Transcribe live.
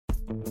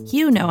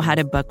You know how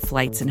to book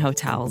flights and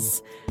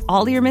hotels.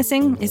 All you're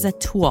missing is a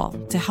tool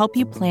to help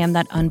you plan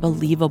that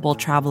unbelievable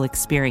travel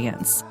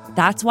experience.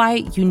 That's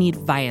why you need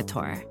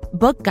Viator.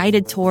 Book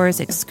guided tours,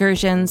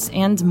 excursions,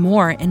 and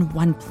more in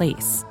one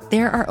place.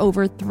 There are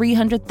over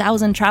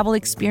 300,000 travel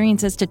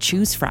experiences to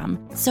choose from,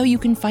 so you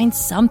can find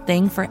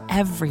something for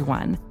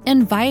everyone.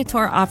 And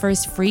Viator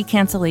offers free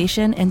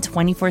cancellation and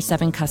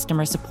 24/7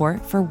 customer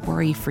support for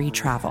worry-free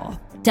travel.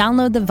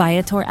 Download the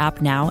Viator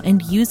app now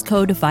and use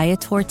code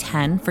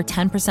Viator10 for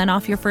 10%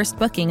 off your first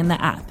booking in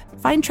the app.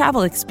 Find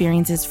travel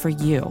experiences for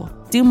you.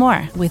 Do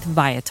more with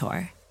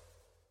Viator.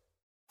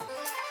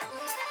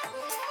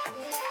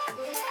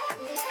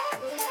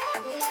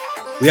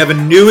 We have a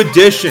new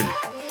edition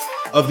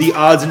of the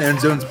Odds and End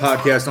Zones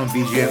podcast on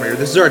BGN Radio.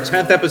 This is our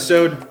 10th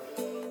episode.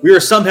 We are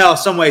somehow,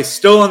 someway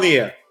still on the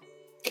air.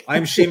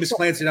 I'm Seamus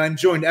Clancy, and I'm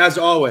joined, as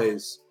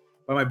always,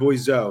 by my boy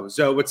Zoe.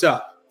 Zoe, what's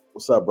up?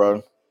 What's up,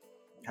 bro?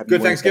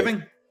 Good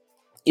Thanksgiving?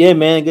 Yeah,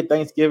 man. Good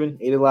Thanksgiving.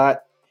 Ate a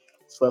lot.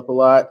 Slept a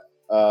lot.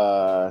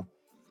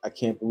 I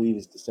can't believe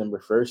it's December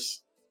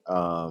 1st.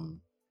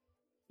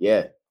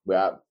 Yeah,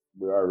 we're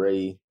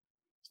already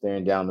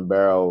staring down the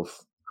barrel of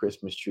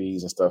Christmas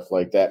trees and stuff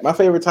like that. My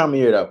favorite time of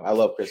year, though. I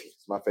love Christmas.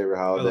 It's my favorite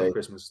holiday. I love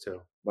Christmas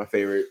too. My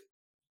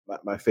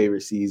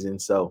favorite season.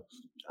 So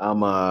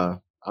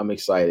I'm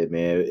excited,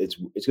 man. It's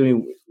gonna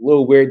be a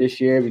little weird this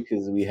year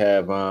because we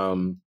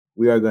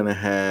are gonna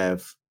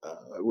have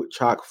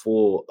chock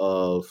full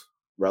of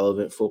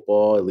relevant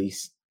football, at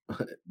least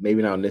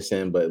maybe not on this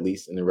end, but at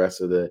least in the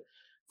rest of the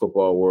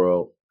football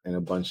world, and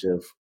a bunch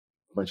of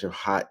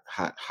hot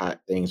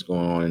things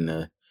going on in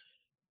the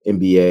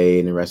NBA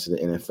and the rest of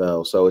the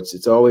NFL. So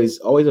it's always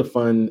a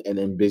fun and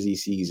then busy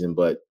season,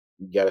 but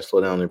you got to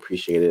slow down and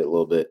appreciate it a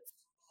little bit.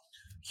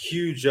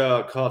 Huge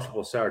college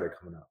football Saturday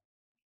coming up.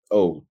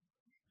 Oh,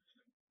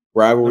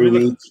 rivalry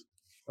week.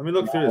 Let me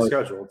look through the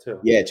schedule too.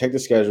 Yeah, check the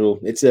schedule.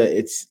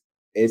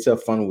 It's a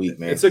fun week,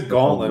 man. It's a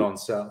gauntlet on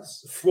South.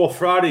 Well,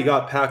 Friday you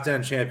got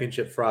Pac-10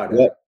 Championship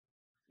Friday.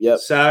 Yep.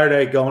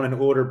 Saturday going in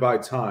order by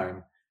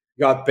time.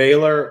 You got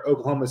Baylor,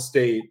 Oklahoma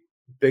State,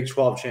 Big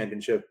 12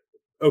 Championship.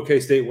 OK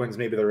State wins,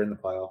 maybe they're in the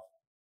playoff.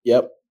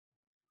 Yep.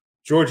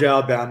 Georgia,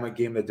 Alabama,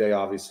 game of the day,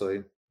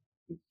 obviously.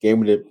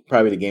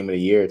 Probably the game of the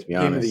year, to be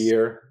honest. Game of the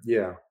year,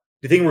 yeah.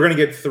 Do you think we're going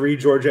to get 3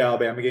 Georgia,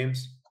 Alabama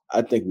games?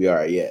 I think we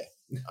are, yeah.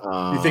 Do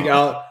you think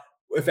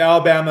if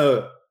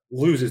Alabama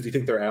loses, do you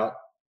think they're out?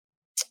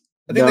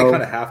 I think they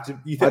kind of have to.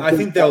 I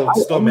think they'll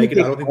still make it.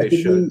 I don't think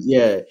they should.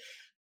 Yeah.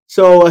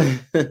 So,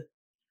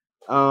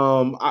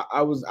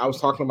 I was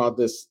talking about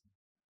this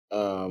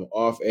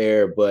off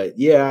air, but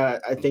yeah,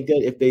 I think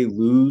that if they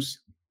lose,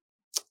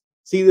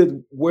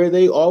 where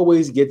they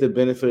always get the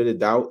benefit of the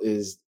doubt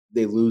is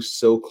they lose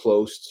so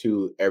close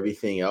to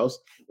everything else.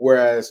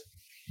 Whereas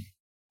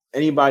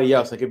anybody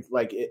else,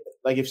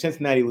 if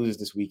Cincinnati loses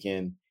this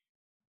weekend,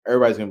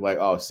 everybody's gonna be like,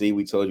 "Oh, see,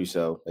 we told you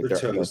so." Like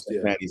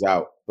Cincinnati's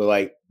out, but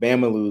like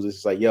Bama loses,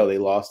 it's like, "Yo, they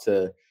lost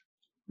to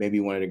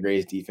maybe one of the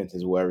greatest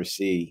defenses we'll ever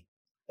see."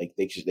 Like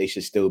they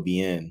should still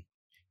be in.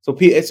 So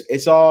it's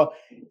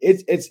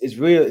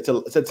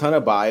a ton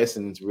of bias,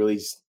 and it's really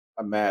just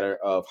a matter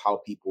of how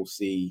people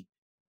see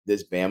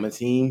this Bama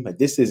team. Like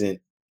this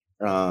isn't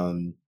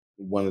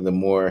one of the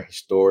more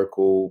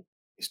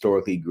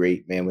historically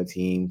great Bama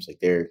teams. Like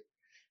they're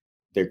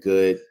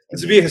good.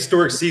 This would be a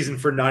historic season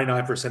for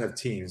 99% of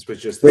teams, but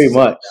just pretty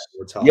much.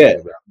 Yeah.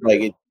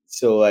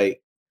 About.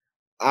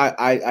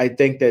 I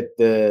think that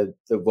the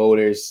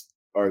voters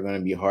are going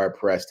to be hard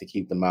pressed to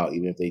keep them out,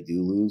 even if they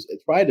do lose. It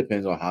probably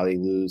depends on how they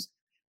lose.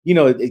 You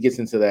know, it gets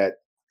into that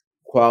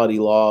quality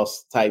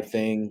loss type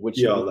thing,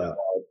 which is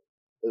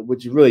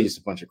really just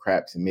a bunch of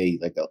crap to me.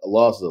 Like a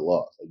loss is a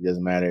loss. Like, it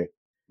doesn't matter.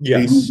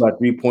 Yes. If you lose by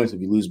 3 points, if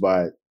you lose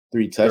by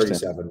 3 touchdowns,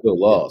 still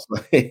lost.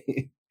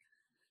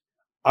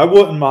 I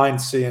wouldn't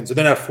mind seeing. So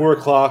then at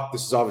 4:00,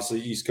 this is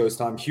obviously East Coast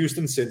time.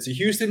 Houston, Cincy.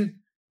 Houston,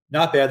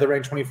 not bad. They're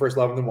ranked 21st,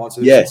 11-1.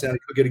 So Cincinnati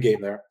could get a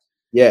game there.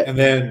 Yeah. And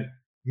then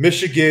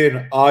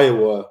Michigan,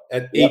 Iowa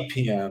at 8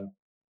 p.m.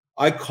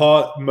 I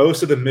caught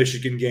most of the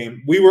Michigan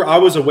game. I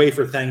was away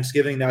for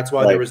Thanksgiving. That's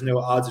why there was no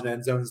odds and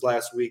end zones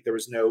last week. There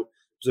was no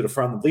at the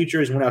front of the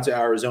bleachers. Went out to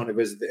Arizona to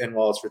visit the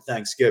in-laws for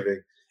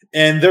Thanksgiving.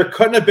 And there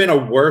couldn't have been a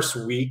worse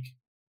week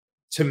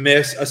to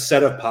miss a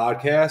set of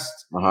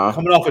podcasts.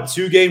 Coming off a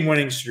 2-game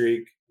winning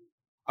streak.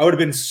 I would have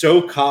been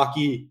so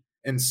cocky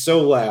and so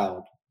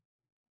loud.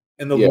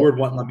 And the Lord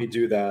wouldn't let me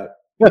do that.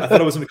 I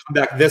thought I was going to come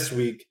back this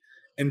week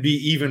and be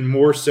even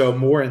more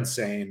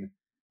insane.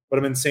 But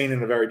I'm insane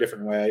in a very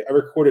different way. I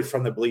recorded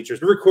from the bleachers.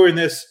 We're recording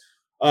this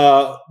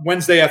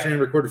Wednesday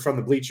afternoon, recorded from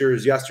the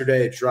bleachers.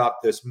 Yesterday, it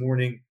dropped this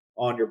morning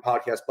on your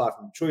podcast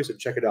platform of choice, so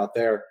check it out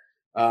there.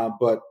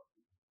 But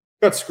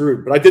got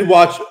screwed. But I did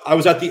watch. I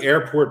was at the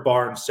airport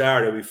bar on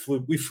Saturday.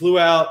 We flew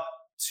out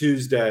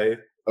Tuesday.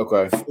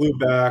 Okay. Flew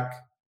back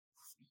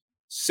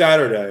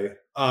Saturday.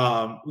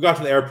 We got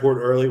to the airport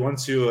early. Went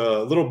to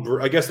a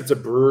little. I guess it's a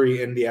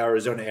brewery in the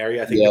Arizona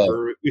area. I think the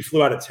brewery. We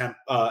flew out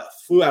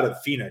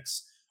of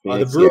Phoenix.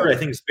 The brewery, I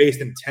think, is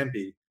based in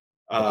Tempe.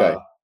 Okay.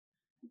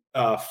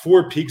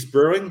 Four Peaks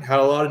Brewing had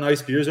a lot of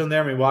nice beers in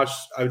there.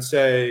 I would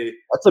say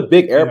that's a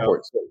big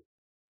airport.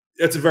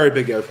 It's a very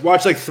big airport.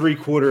 Watch like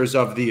 3/4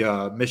 of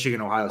the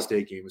Michigan-Ohio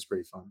State game. It was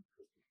pretty fun.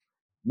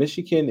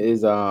 Michigan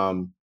is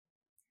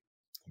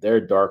they're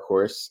a dark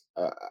horse.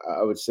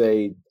 I would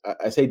say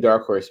I say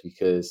dark horse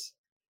because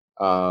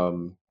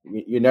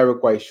you're never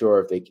quite sure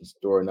if they can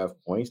score enough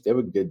points. They have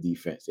a good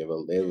defense. They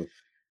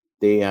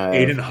have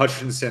Aiden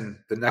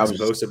Hutchinson, the next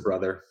Bosa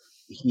brother.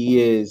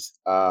 He is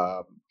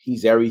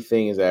he's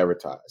everything as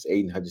advertised.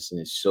 Aiden Hutchinson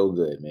is so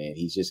good, man.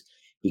 He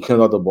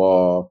comes out the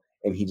ball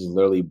and he just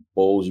literally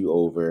bowls you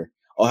over.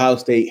 Ohio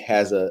State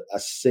has a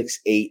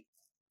 6'8",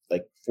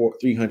 like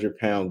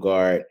 300-pound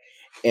guard.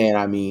 And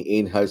I mean,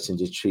 Aiden Hutchinson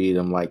just treated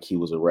him like he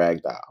was a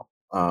rag doll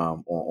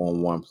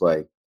on one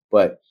play.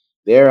 But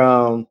they're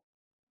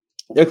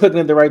clicking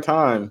at the right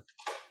time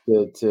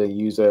to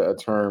use a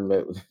term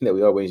that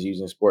we always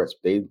use in sports.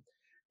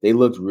 They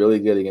looked really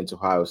good against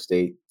Ohio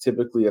State.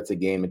 Typically, that's a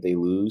game that they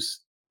lose.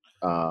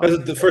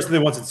 The first time they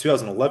won since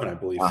 2011, I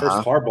believe.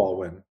 First Harbaugh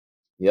win.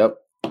 Yep,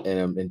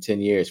 in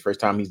 10 years. First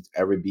time he's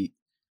ever beat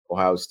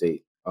Ohio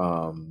State.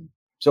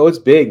 So it's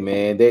big,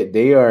 man.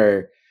 They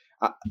are.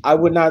 I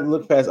would not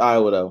look past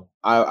Iowa though.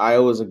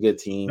 Iowa's a good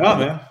team. Oh,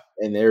 man.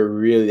 And they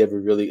have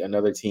really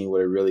another team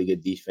with a really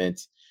good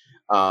defense.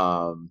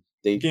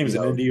 Game's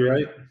in Indy,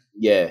 right?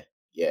 Yeah.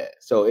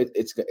 So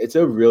it's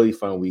a really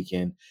fun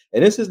weekend,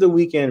 and this is the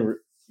weekend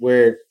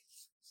where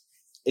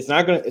it's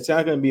not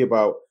gonna be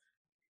about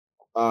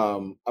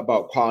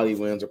quality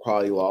wins or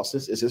quality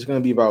losses. It's just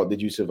gonna be about,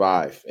 did you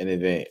survive in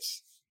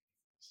advance?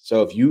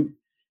 So if you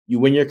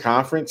win your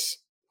conference,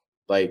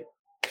 like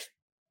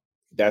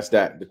that's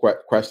that. The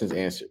question's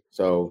answered.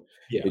 So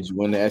did you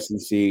win the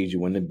SEC? Did you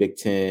win the Big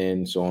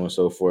Ten? So on and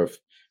so forth.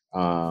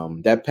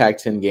 That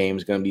Pac-10 game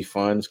is going to be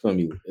fun. It's going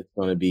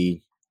to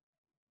be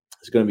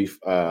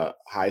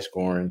high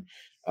scoring.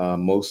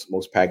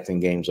 Most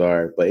Pac-10 games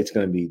are, but it's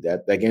going to be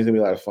that game's going to be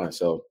a lot of fun.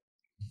 So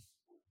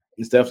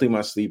it's definitely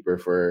my sleeper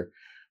for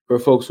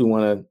folks who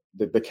want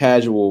to, the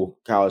casual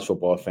college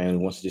football fan who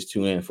wants to just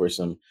tune in for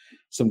some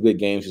good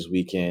games this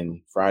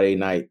weekend. Friday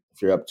night,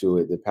 if you're up to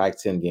it, the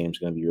Pac-10 game is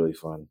going to be really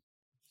fun.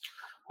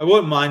 I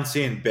wouldn't mind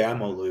seeing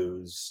Bama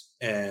lose,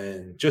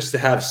 and just to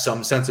have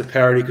some sense of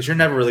parity, because you're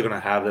never really going to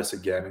have this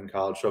again in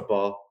college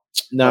football.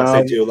 No,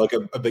 unless they do like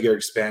a bigger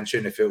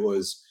expansion. If it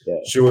was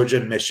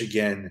Georgia,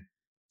 Michigan,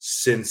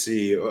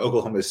 Cincy, or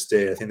Oklahoma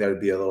State, I think that would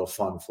be a little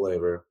fun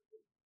flavor.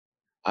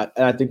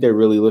 I think they're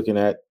really looking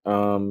at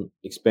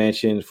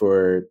expansion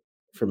for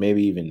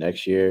maybe even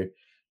next year.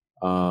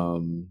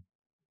 The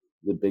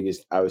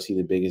biggest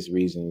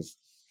reasons,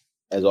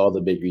 as all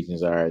the big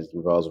reasons are, is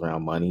revolves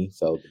around money.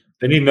 So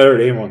they need Notre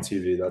Dame on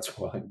TV. That's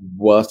why.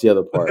 Well, that's the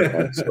other part.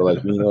 Right? So,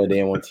 like, you know, Notre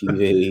Dame on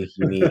TV.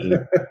 You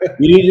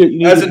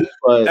need as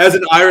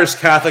an Irish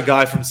Catholic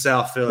guy from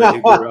South Philly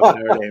who grew up a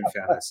Notre Dame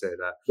fan, I say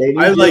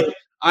that.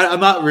 I'm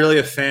not really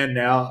a fan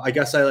now. I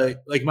guess I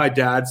like my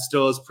dad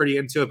still is pretty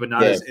into it, but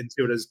not as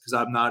into it as because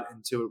I'm not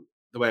into it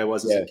the way I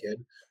was as a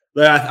kid.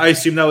 But I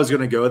assumed that was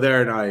going to go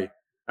there, and I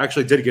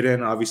actually did get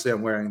in. Obviously,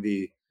 I'm wearing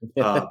the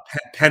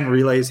Penn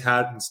Relays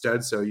hat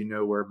instead, so you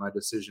know where my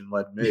decision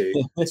led me.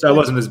 So I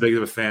wasn't as big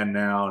of a fan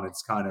now, and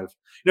it's kind of,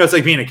 it's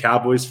like being a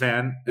Cowboys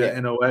fan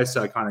in a way.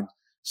 So I kind of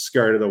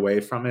skirted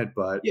away from it,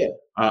 but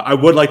I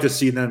would like to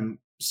see them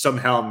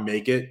somehow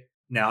make it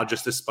now,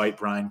 just to spite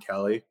Brian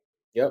Kelly.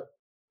 Yep.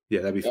 Yeah,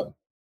 that'd be fun.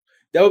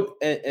 So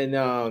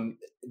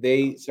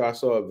I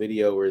saw a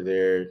video where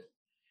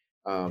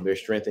their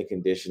strength and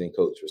conditioning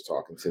coach was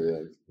talking to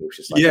them. It was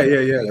just like,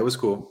 that was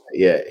cool.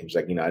 Yeah, he was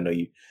like, I know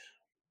you.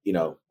 I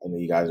know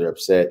you guys are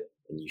upset,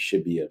 and you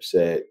should be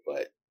upset,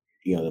 but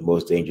the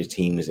most dangerous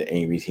team is an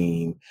angry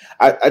team.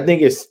 I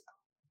think there's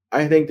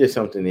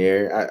something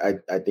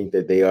there. I think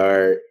that they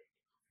are,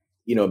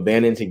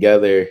 banding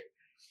together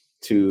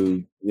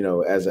to,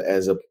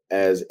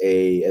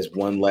 as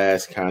one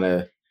last kind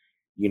of,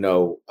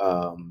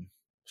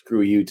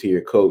 screw you to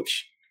your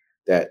coach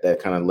that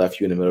kind of left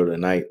you in the middle of the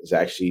night is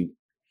actually,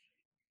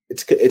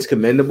 it's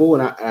commendable,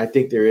 and I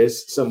think there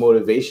is some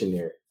motivation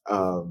there.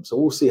 So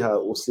we'll see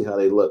how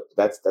they look.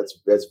 That's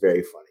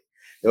very funny.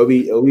 It'll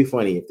be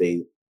funny if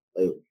they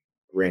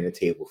ran the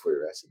table for the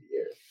rest of the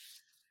year.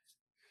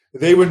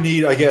 They would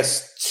need, I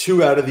guess,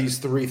 2 out of these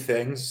 3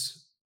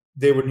 things.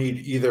 They would need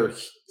either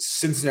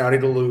Cincinnati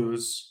to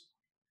lose,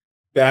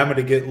 Bama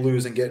to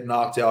lose and get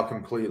knocked out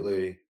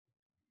completely,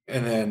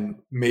 and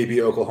then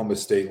maybe Oklahoma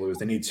State lose.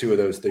 They need 2 of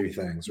those 3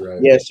 things, right?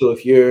 Yeah. So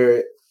if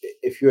you're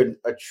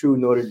a true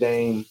Notre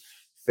Dame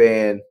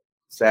fan,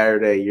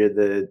 Saturday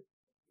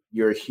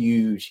you're a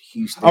huge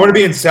Houston. I want to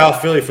be in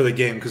South Philly for the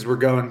game because we're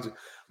going.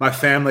 My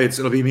family,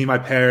 it'll be me, my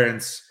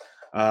parents,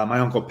 my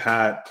uncle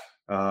Pat,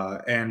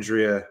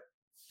 Andrea,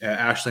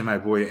 Ashley, my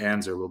boy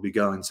Anzer will be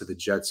going to the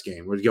Jets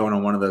game. We're going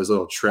on one of those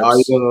little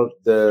trips.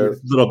 The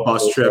little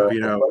bus trip,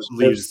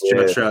 leaves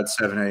Jets at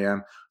 7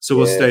 a.m. So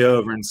we'll stay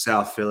over in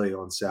South Philly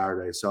on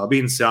Saturday. So I'll be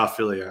in South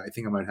Philly. I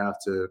think I might have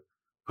to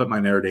put my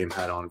Notre Dame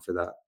hat on for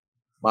that.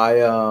 My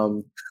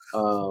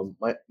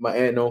my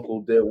aunt and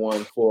uncle did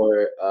one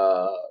for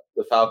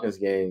the Falcons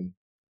game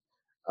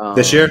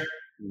This year?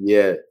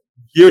 Yeah,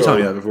 you were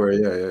telling me that before.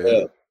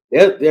 Yeah.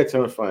 They're a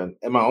ton of fun.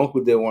 And my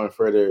uncle did one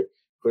for the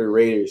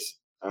Raiders.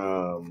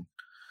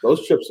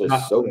 Those trips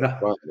are so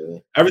fun,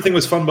 man. Everything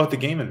was fun about the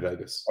game in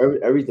Vegas.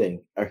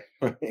 Everything.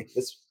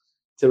 That's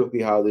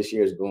typically how this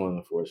year is going,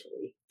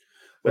 unfortunately.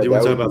 But do you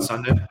want to talk about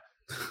Sunday?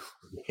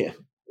 Yeah.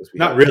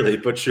 Not really,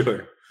 but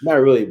sure.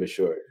 Not really, but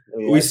sure. I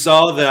mean, we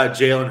saw that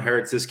Jalen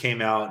Hurts, this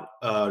came out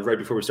right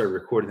before we started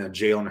recording, that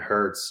Jalen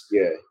Hurts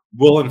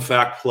will, in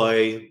fact,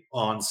 play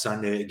on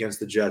Sunday against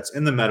the Jets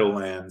in the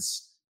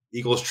Meadowlands.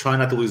 Eagles try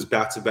not to lose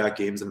back-to-back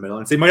games in the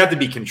Meadowlands. They might have to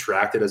be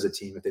contracted as a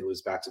team if they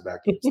lose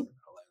back-to-back games in the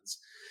Meadowlands.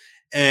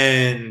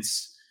 And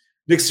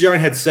Nick Sirianni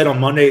had said on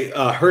Monday,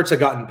 Hurts had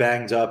gotten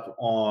banged up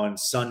on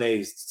Sunday.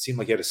 It seemed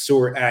like he had a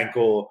sore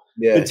ankle.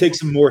 Yeah. Did take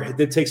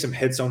some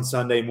hits on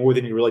Sunday, more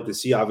than you would like to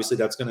see. Obviously,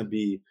 that's going to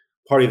be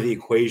part of the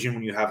equation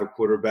when you have a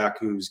quarterback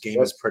whose game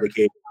is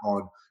predicated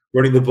on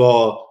running the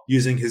ball,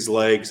 using his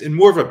legs, and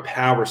more of a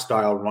power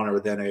style runner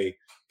than a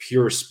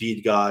pure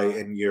speed guy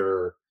in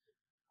your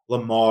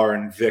Lamar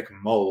and Vic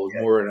mold,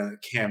 more in a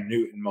Cam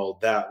Newton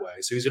mold that way.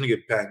 So he's going to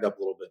get banged up a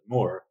little bit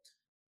more.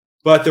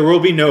 But there will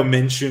be no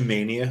Minshew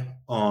mania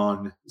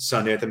on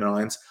Sunday at the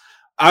Meadowlands.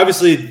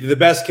 Obviously, the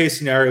best case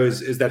scenario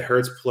is that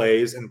Hurts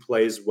plays and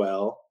plays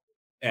well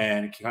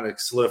and can kind of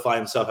solidify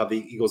himself, have the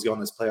Eagles go on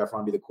this playoff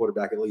run, be the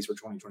quarterback at least for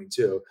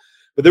 2022.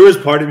 But there was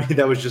part of me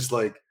that was just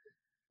like,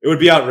 it would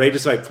be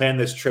outrageous if I planned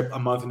this trip a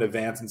month in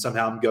advance and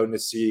somehow I'm going to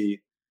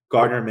see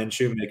Gardner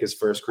Minshew make his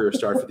first career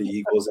start for the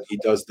Eagles, and he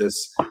does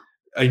this,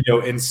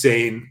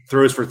 insane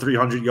throws for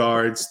 300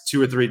 yards,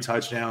 2 or 3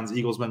 touchdowns.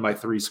 Eagles win by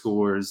 3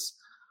 scores.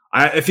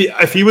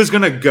 If he was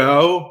going to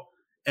go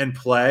and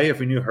play, if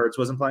we knew Hurts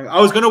wasn't playing, I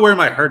was going to wear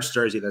my Hurts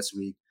jersey this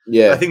week.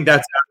 Yeah, I think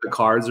that's out of the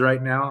cards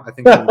right now. I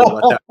think I'm going to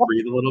let that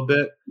breathe a little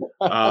bit.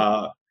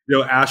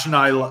 Ash and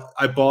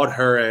I bought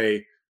her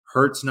a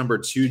Hurts number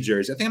 2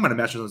 jersey. I think I might have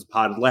mentioned this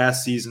pod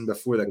last season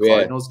before the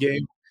Cardinals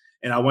game,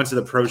 and I went to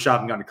the pro shop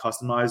and got to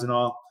customize and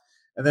all.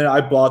 And then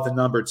I bought the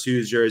number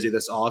 2 jersey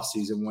this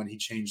offseason when he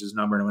changed his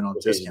number and went on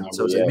discount.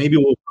 So I was like, maybe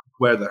we'll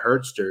wear the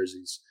Hurts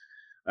jerseys.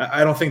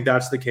 I don't think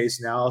that's the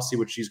case now. I'll see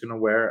what she's going to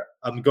wear.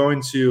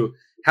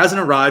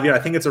 Hasn't arrived yet. I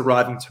think it's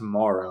arriving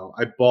tomorrow.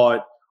 I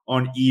bought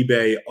on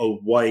eBay a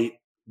white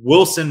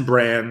Wilson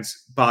brand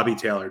Bobby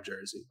Taylor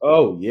jersey.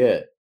 Oh,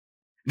 yeah.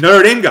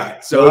 Notre Dame guy.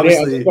 So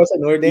obviously,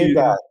 Notre Dame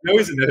guy. No,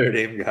 he's a Notre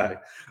Dame guy.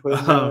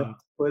 So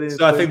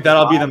I think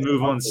that'll be the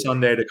move on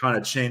Sunday to kind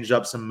of change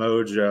up some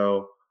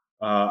mojo.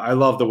 I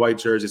love the white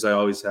jerseys. I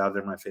always have.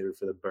 They're my favorite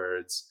for the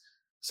Birds.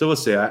 So we'll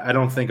see. I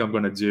don't think I'm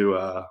going to do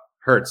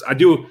Hurts. I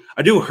do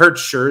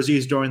Hurts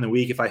jerseys during the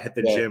week if I hit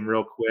the gym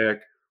real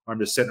quick, or I'm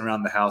just sitting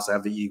around the house. I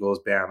have the Eagles,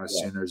 Bama,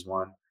 Sooners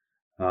one.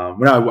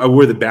 When I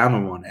wore the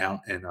Bama one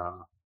out in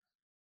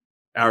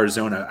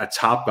Arizona at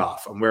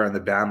Topgolf, I'm wearing the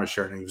Bama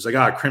shirt, and he was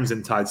like,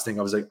 Crimson Tide stink.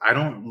 I was like,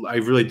 I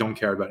really don't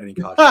care about any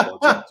college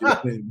football.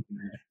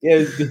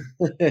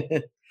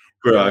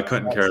 Bro, I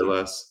couldn't care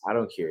less. I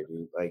don't care,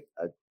 dude. Like,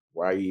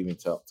 why are you even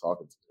talking to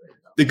me right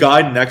now? The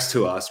guy next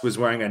to us was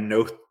wearing a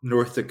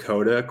North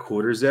Dakota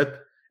quarter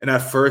zip. And at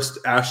first,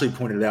 Ashley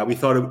pointed out, we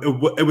thought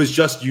it was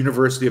just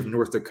University of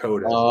North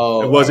Dakota.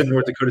 Oh, it wasn't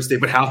North Dakota State.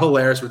 But how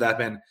hilarious would that have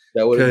been?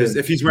 Because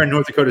if he's wearing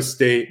North Dakota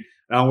State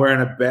and I'm wearing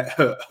a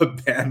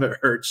Bama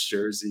Hurts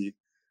jersey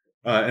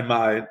in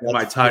my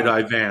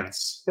tie-dye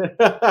Vans.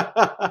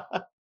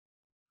 Have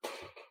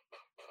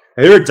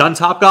you ever done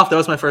Topgolf? That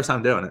was my first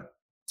time doing it.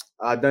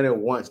 I've done it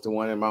once, the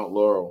one in Mount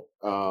Laurel.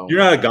 You're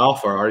not a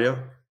golfer, are you?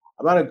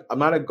 I'm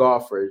not a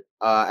golfer.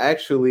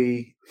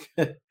 Actually,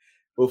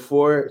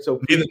 before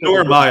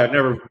nor am I. I've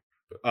never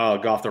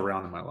golfed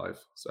around in my life.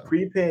 So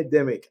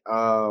pre-pandemic,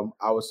 I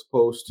was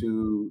supposed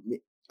to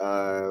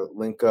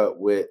link up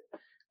with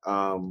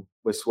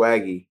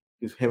Swaggy.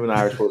 Him and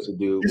I were supposed to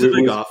do. He's a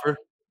big golfer.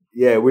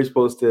 Yeah, we're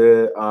supposed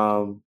to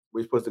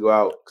go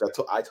out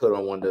because I told him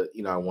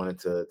I wanted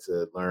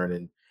to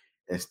learn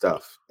and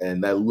stuff,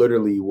 and that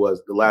literally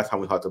was the last time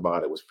we talked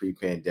about it was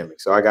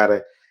pre-pandemic. So I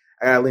gotta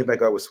link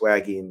back up with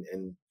Swaggy and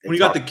when you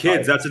got the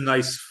kids, that's a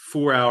nice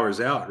 4 hours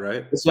out,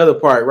 right? That's the other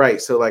part,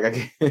 right? So like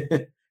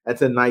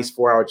that's a nice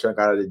 4-hour chunk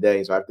out of the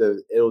day. So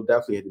it'll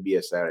definitely have to be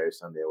a Saturday or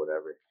Sunday or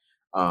whatever.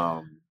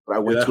 But I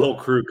went that whole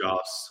crew golfs.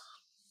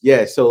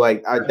 Yeah, so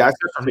like that's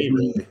for me.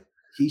 Really.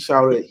 He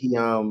shouted.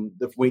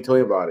 When he told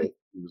me about it,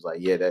 he was like,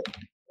 "Yeah,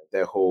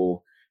 that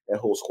whole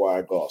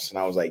squad golfs." And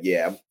I was like,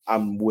 "Yeah,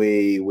 I'm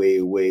way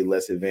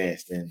less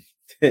advanced than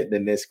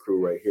this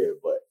crew right here."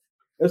 But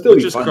it'll still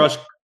be fun.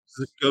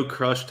 Go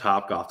crush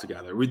Topgolf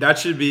together. That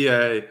should be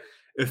if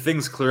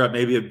things clear up,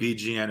 maybe a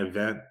BGN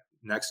event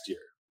next year.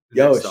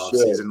 Next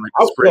season, like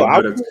the spring.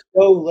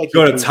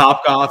 Go to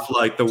Topgolf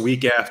like the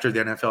week after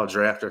the NFL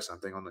draft or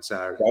something on the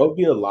Saturday. That would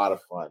be a lot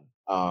of fun.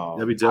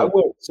 That'd be dope.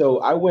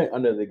 I went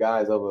under the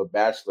guise of a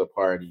bachelor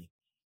party.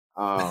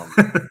 My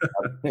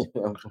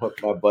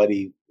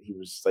buddy, he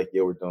was like,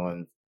 "Yeah, we're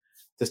doing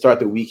to start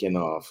the weekend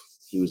off."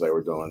 He was like,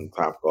 "We're doing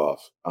Topgolf."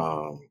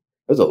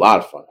 It was a lot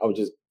of fun. I was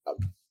just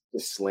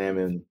just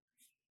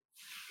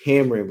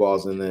hammering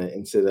balls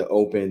into the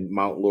open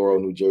Mount Laurel,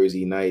 New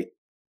Jersey night,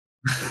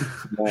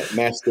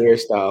 Matt Stair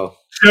style.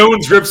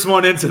 Jones rips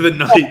one into the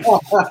night.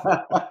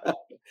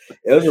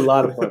 It was a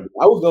lot of fun.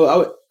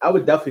 I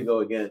would definitely go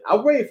again.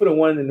 I'm waiting for the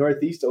one in the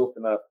Northeast to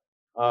open up.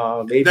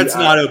 Maybe that's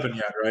not open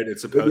yet, right?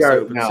 It's supposed to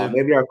open soon.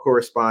 Maybe our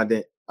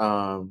correspondent,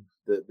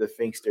 the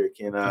Finkster,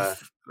 can the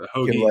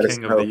Hoagie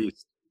King of the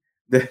East,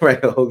 the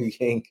Hoagie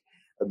King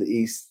of the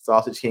East,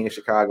 Sausage King of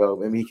Chicago.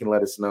 Maybe he can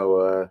let us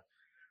know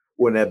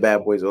when that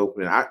bad boy's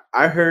opening.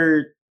 I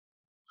heard,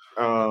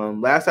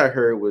 last I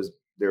heard was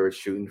they were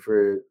shooting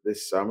for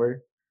this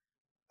summer.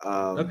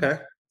 Okay,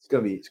 it's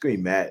gonna be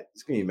mad.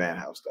 It's gonna be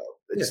madhouse though.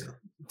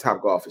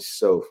 Top Golf is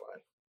so fun.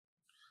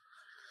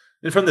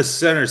 And from the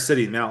center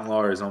city, Mount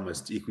Laurel is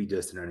almost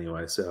equidistant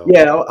anyway. So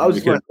yeah, I was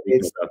just going to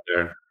say, up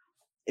there.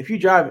 If you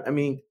drive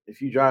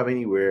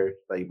anywhere,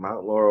 like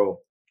Mount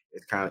Laurel,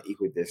 it's kind of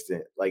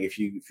equidistant. Like if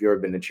you've ever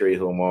been to Cherry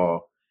Hill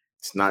Mall,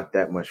 it's not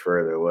that much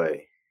further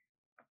away.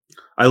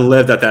 I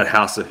lived at that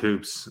House of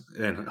Hoops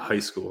in high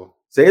school.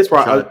 Say it's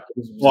right.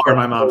 Borrow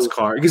my mom's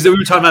car because we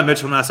were talking about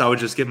Mitchell Ness. I would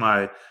just get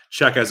my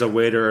check as a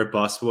waiter or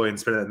busboy and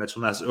spend it at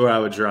Mitchell Ness, or I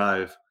would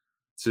drive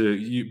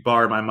to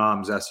borrow my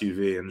mom's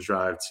SUV and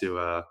drive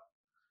to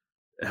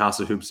House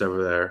of Hoops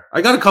over there.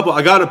 I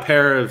got a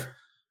pair of.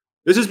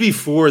 This is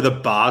before the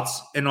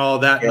bots and all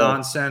that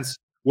nonsense.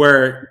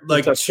 Where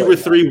like 2 or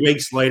 3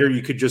 weeks later,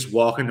 you could just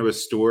walk into a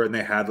store and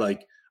they had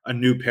like a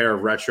new pair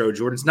of retro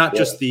Jordans, not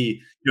just the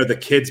the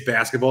kids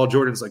basketball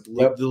Jordans, like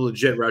the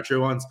legit retro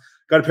ones.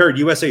 Got a pair of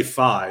USA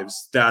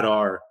 5s that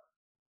are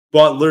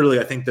bought literally,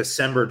 I think,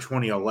 December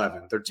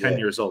 2011. They're 10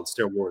 years old,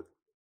 still worth it.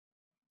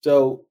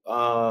 So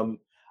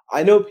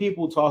I know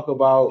people talk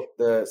about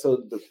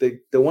the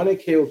one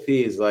at KOP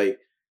is like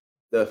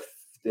the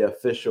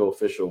official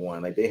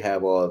one. Like they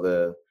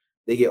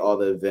get all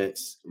the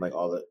events, like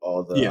all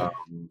the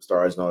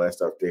stars and all that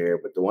stuff there.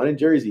 But the one in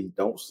Jersey,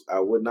 I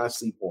would not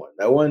sleep on.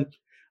 That one,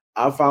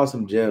 I found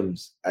some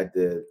gems at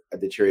the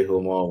Cherry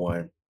Hill Mall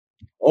one,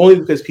 only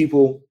because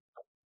people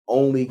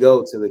only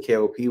go to the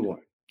KOP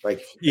one.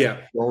 Like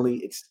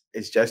it's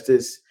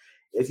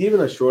even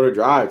a shorter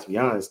drive, to be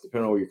honest,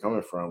 depending on where you're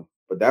coming from.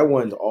 But that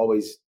one's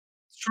always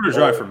shorter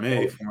drive for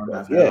me.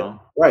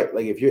 Right.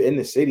 Like if you're in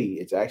the city,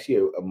 it's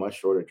actually a much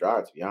shorter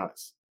drive, to be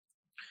honest.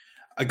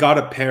 I got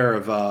a pair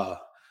of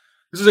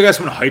this is I guess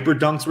when Hyper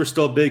Dunks were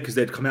still big because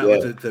they'd come out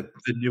with the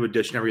new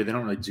edition every year. They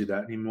don't really do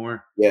that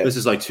anymore. Yeah. This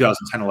is like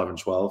 2010, 11,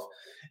 12.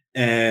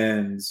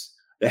 And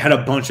they had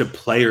a bunch of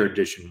player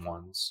edition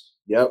ones.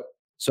 Yep.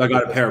 So I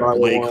got a pair of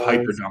Blake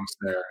Hyper Dunks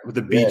there with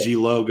the BG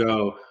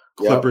logo,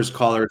 Clippers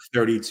collar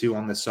 32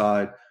 on the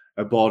side.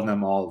 I balled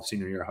them all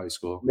senior year of high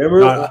school.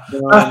 Remember,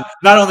 not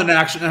on an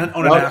actual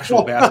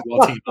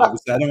basketball team.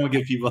 Obviously, I don't want to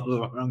give people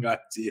the wrong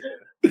idea.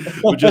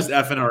 We're just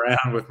effing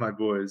around with my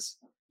boys.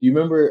 Do you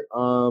remember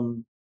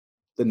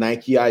the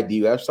Nike ID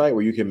website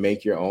where you can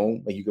make your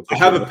own? Like you could. I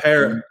have a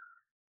pair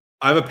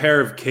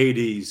of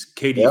KD's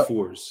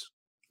KD4s.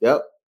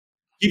 Yep.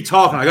 Keep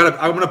talking. I'm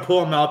gonna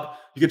pull them up.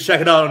 You can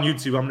check it out on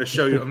YouTube. I'm gonna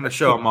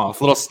show them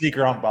off. A little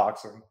sneaker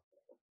unboxing.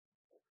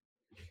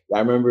 I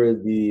remember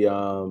the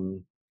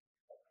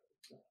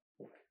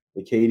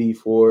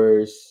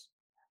KD4s,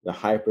 the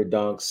Hyper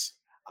Dunks.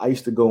 I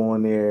used to go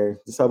on there.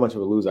 This is how much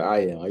of a loser I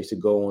am. I used to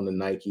go on the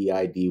Nike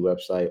ID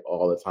website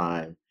all the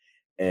time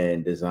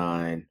and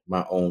design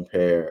my own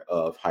pair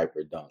of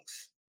Hyper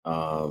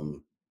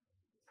Dunks,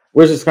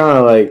 which is kind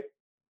of like,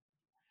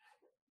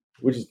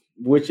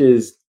 which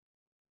is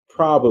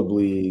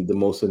probably the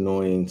most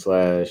annoying /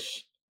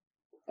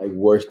 like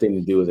worst thing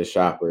to do as a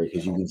shopper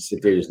because you can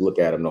sit there and just look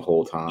at them the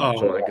whole time.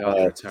 Oh my god,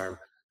 that's terrible.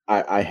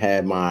 I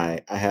had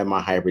my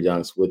Hyper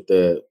Dunks with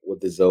the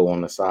Zoe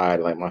on the side,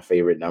 like my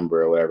favorite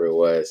number or whatever it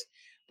was.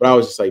 But I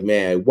was just like,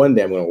 man, one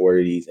day I'm going to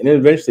order these. And then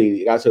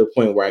eventually it got to a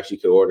point where I actually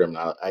could order them.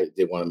 And I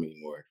didn't want them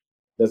anymore.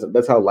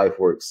 That's how life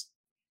works.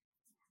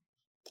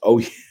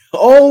 Oh,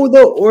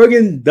 the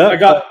Oregon Duck.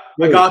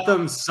 I got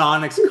them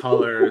Sonics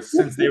colors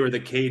since they were the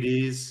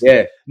KDs.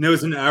 Yeah. And it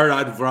was an era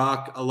I'd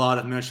rock a lot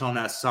of Mitchell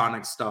Ness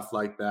Sonic stuff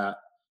like that.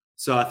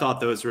 So I thought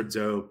those were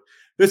dope.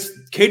 This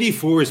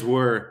KD4s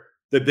were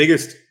the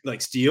biggest like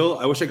steal.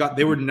 I wish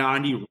they were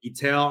 90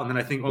 retail, and then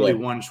I think only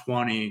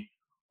 120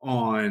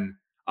 on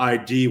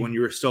ID when you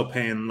were still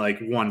paying like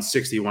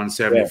 160,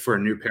 170 for a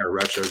new pair of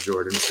retro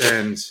Jordans.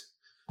 And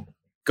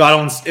got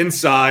on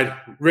inside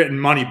written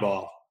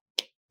Moneyball.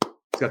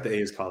 It's got the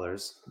A's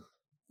colors.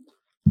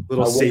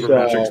 Little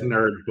sabermetrics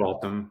nerd bought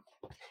them.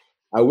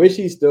 I wish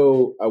he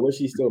still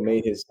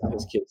made his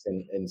kits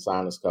in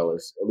Sonics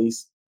colors. At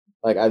least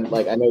I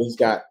know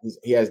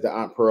he has the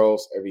Aunt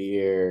Pearls every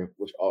year,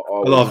 which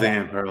I love the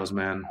Aunt Pearls,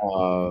 man.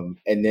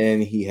 And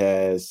then he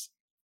has,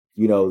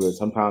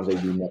 sometimes they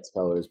do Nets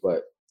colors,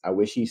 but I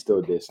wish he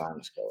still did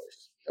Sonics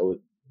colors.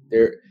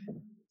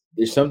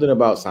 There's something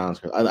about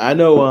Sonics colors. I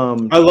know.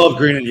 I love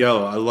green and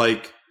yellow.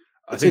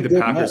 I think the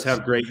Packers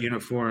have great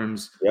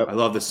uniforms. Yep. I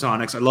love the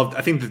Sonics.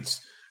 I think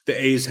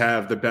the A's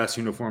have the best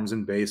uniforms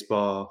in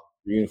baseball.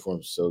 The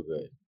uniform's so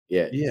good.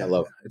 Yeah, I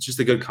love it. It's just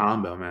a good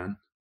combo, man.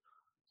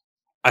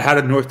 I had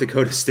a North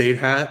Dakota State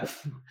hat,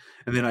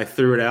 and then I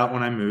threw it out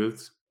when I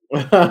moved.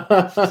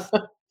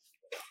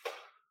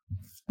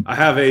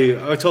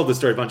 I told the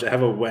story a bunch. I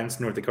have a Wentz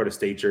North Dakota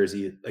State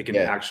jersey, like an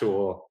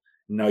actual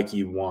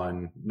Nike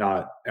one,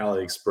 not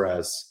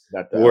AliExpress.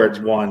 Wore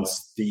it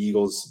once. The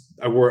Eagles.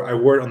 I wore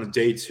it on the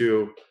day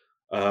 2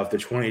 of the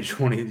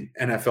 2020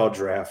 NFL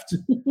draft.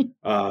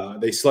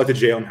 They selected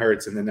Jalen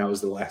Hurts, and then that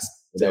was the last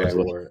day I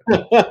wore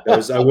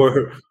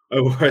it.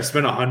 I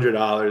spent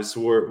 $100.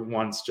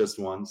 Wore it just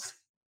once.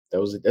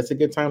 That's a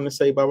good time to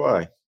say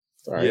bye-bye.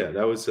 Right. Yeah,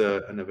 that was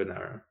an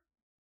era.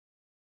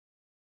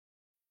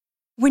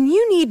 When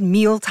you need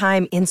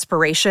mealtime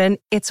inspiration,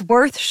 it's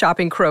worth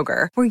shopping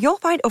Kroger, where you'll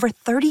find over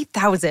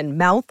 30,000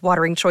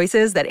 mouth-watering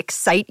choices that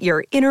excite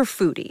your inner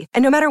foodie.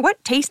 And no matter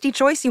what tasty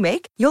choice you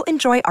make, you'll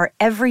enjoy our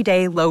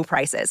everyday low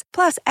prices,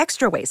 plus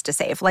extra ways to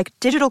save, like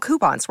digital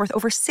coupons worth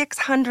over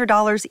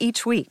 $600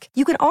 each week.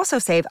 You can also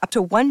save up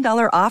to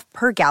 $1 off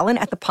per gallon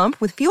at the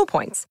pump with fuel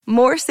points.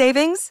 More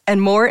savings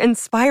and more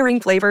inspiring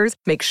flavors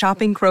make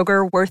shopping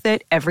Kroger worth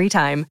it every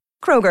time.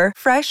 Kroger,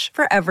 fresh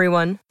for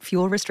everyone.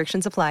 Fuel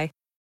restrictions apply.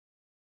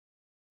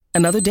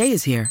 Another day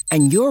is here,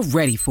 and you're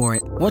ready for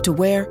it. What to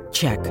wear?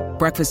 Check.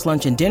 Breakfast,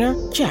 lunch, and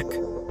dinner? Check.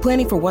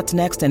 Planning for what's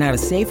next and how to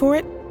save for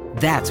it?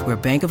 That's where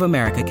Bank of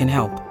America can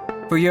help.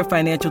 For your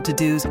financial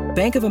to-dos,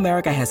 Bank of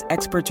America has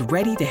experts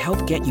ready to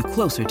help get you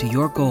closer to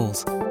your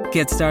goals.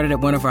 Get started at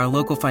one of our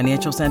local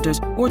financial centers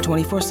or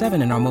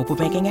 24/7 in our mobile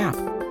banking app.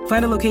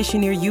 Find a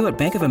location near you at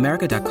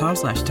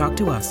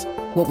bankofamerica.com/talktous.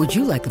 What would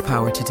you like the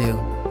power to do?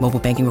 Mobile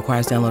banking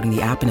requires downloading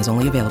the app and is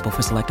only available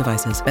for select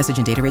devices. Message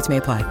and data rates may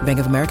apply. Bank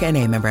of America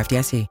NA, member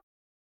FDIC.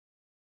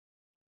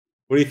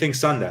 What do you think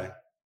Sunday?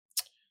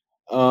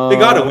 They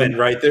got to win,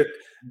 right?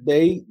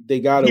 They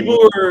got to win.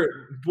 People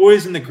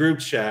boys in the group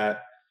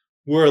chat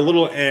were a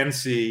little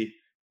antsy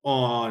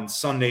on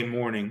Sunday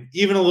morning,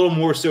 even a little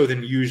more so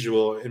than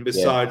usual. And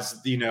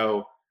besides,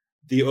 the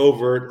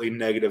overtly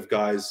negative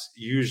guys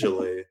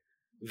usually.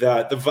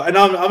 And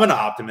I'm an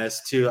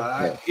optimist too.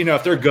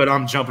 If they're good,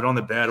 I'm jumping on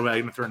the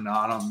bandwagon. If they're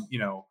not,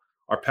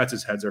 our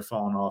pets' heads are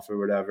falling off or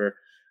whatever.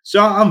 So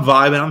I'm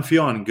vibing. I'm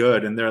feeling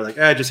good. And they're like,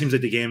 it just seems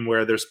like the game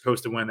where they're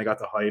supposed to win. They got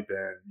the hype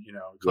and, it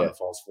kind of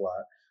falls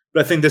flat.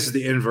 But I think this is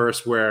the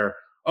inverse where,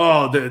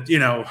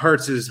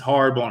 Hurts is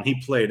horrible and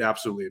he played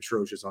absolutely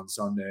atrocious on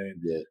Sunday.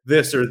 And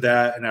this or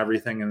that and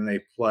everything. And they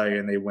play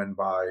and they win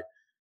by,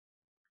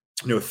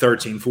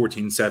 13,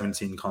 14,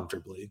 17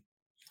 comfortably.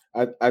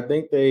 I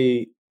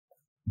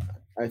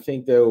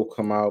think they'll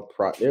come out.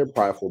 They're a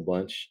prideful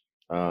bunch.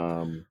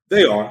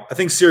 They are. I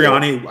think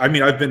Sirianni. I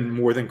mean, I've been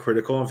more than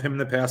critical of him in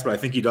the past, but I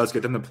think he does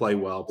get them to play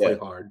well, play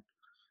hard.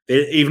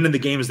 Even in the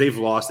games they've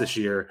lost this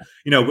year.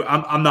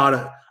 I'm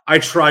not. I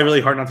try really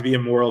hard not to be a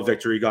moral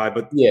victory guy,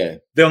 but they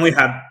only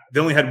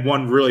had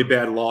one really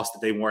bad loss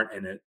that they weren't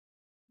in it.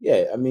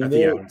 Yeah, I mean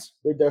they're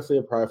definitely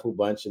a prideful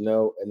bunch, and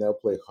they'll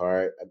play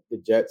hard. The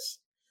Jets,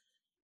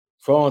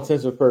 for all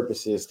intents and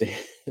purposes,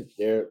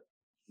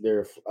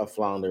 they're a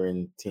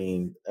floundering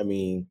team. I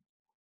mean,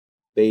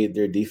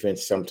 their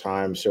defense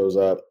sometimes shows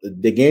up.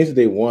 The games that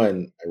they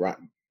won,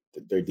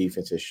 their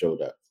defense has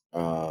showed up.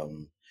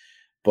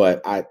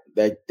 But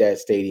that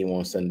stadium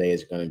on Sunday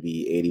is going to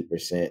be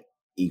 80%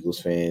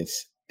 Eagles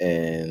fans,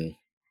 and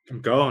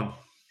I'm going.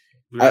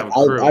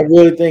 I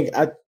really think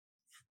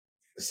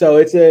So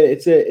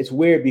it's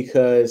weird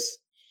because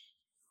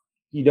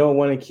you don't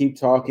want to keep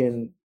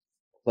talking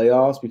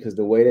playoffs because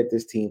the way that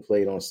this team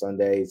played on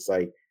Sunday, it's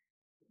like.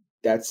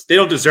 They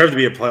don't deserve to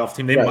be a playoff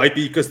team. They might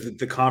be because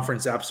the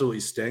conference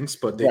absolutely stinks,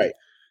 but they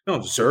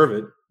don't deserve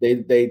it.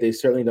 They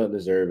certainly don't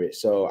deserve it.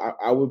 So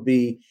I would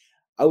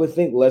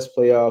think less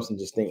playoffs and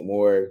just think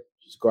more.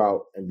 Just go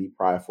out and be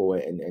prideful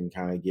and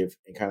kind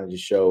of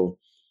just show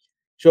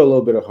a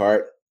little bit of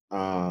heart.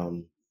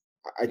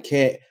 I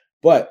can't,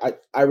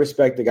 but I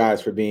respect the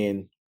guys for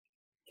being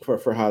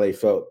for how they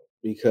felt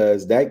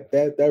because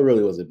that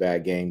really was a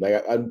bad game.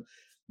 Like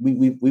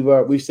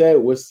we've said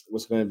what's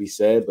going to be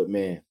said, but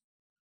man.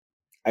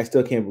 I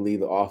still can't believe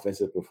the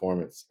offensive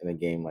performance in a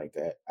game like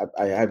that.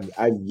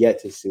 I've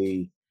yet to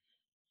see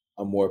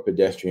a more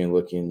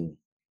pedestrian-looking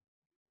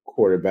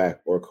quarterback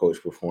or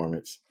coach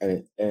performance.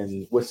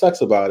 And what sucks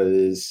about it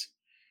is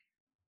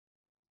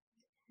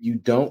you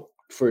don't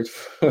for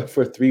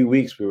 3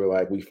 weeks we were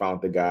like we found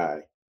the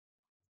guy.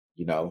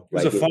 It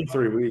was a fun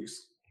 3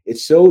 weeks.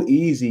 It's so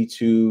easy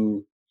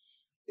to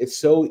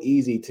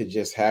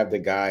just have the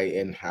guy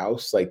in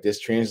house. Like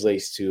this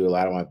translates to a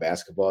lot of my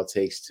basketball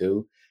takes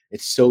too.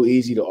 It's so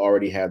easy to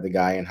already have the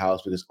guy in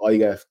house because all you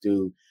got to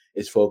do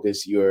is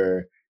focus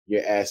your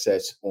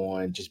assets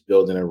on just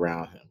building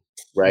around him,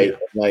 right? Yeah.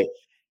 Like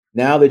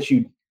now that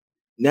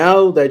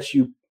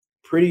you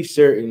pretty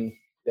certain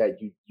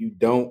that you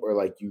don't or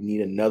like you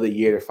need another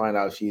year to find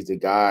out she's the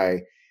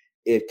guy,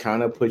 it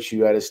kind of puts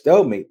you at a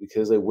stalemate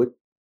because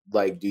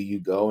do you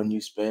go and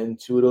you spend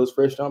 2 of those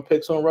first round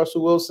picks on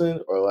Russell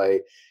Wilson or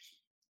like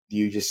do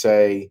you just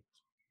say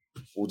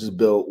we'll just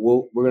build.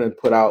 We're going to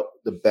put out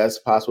the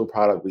best possible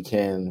product we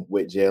can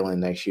with Jalen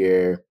next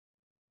year.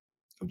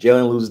 If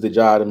Jalen loses the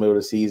job in the middle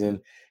of the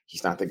season,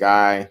 he's not the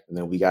guy, and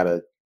then we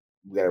gotta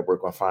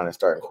work on finding a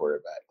starting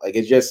quarterback. Like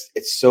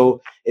it's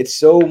so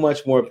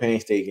much more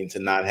painstaking to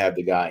not have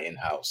the guy in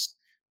house.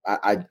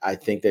 I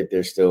think that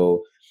they're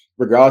still,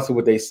 regardless of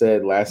what they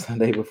said last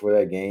Sunday before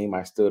that game,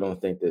 I still don't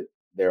think that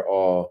they're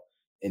all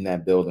in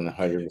that building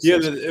 100%. Yeah,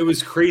 it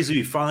was crazy.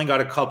 We finally got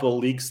a couple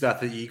of leaks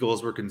that the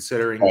Eagles were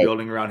considering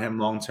building around him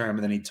long term,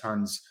 and then he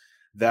turns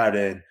that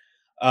in.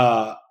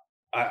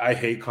 I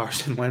hate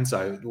Carson Wentz.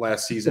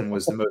 Last season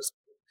was the most.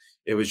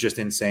 It was just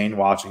insane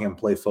watching him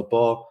play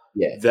football.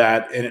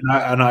 Yeah,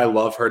 I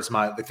love Hurts.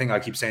 The thing I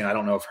keep saying, I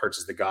don't know if Hurts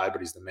is the guy, but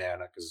he's the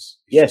man because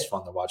he's just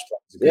fun to watch.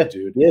 He's a good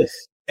dude. Yes,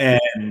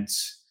 and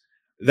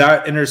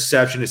that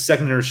interception, his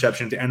second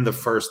interception at the end of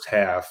the first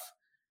half,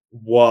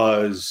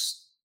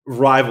 was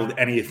rivaled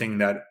anything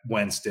that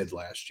Wentz did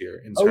last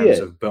year in terms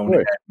of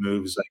bonehead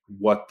moves. Like,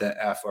 what the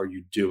F are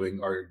you doing?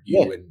 Are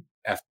you an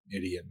F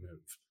idiot move?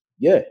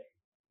 Yeah,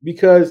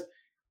 because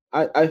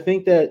I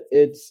think that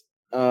it's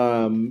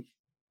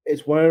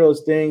one of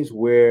those things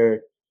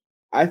where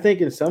I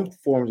think in some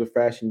forms of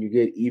fashion you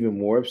get even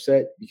more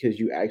upset because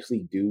you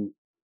actually do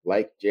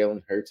like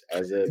Jalen Hurts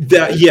as a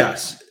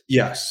yes.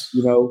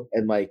 You know,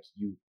 and like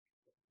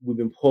we've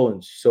been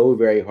pulling so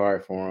very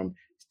hard for him.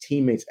 His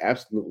teammates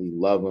absolutely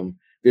love him.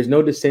 There's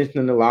no dissension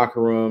in the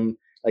locker room.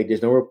 Like,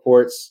 there's no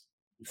reports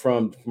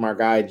from our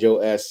guy Joe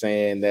S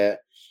saying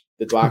that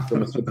the locker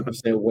room is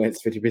 50%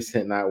 Wentz,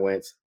 50% not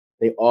Wentz.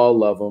 They all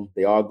love him.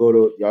 They all go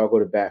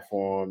to bat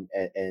for him,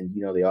 and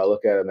you know, they all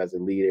look at him as a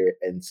leader.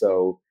 And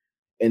so,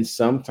 and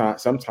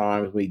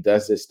sometimes when he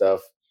does this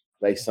stuff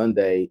like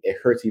Sunday, it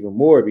hurts even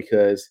more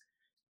because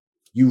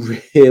you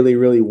really,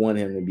 really want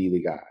him to be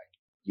the guy.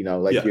 You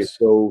know, like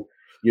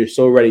you're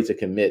so ready to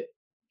commit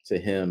to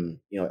him,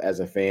 you know,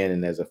 as a fan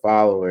and as a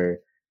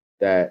follower,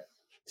 that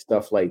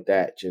stuff like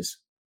that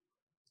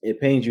it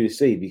pains you to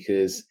see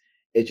because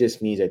it just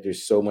means that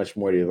there's so much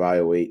more to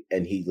evaluate,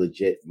 and he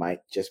legit might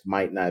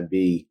not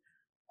be,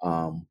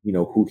 you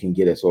know, who can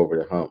get us over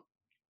the hump.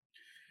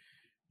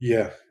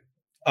 Yeah,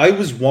 I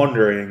was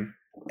wondering,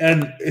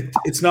 and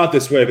it's not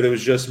this way, but it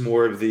was just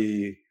more of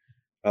the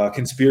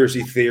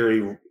conspiracy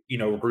theory, you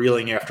know,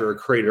 reeling after a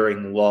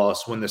cratering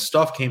loss when the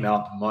stuff came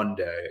out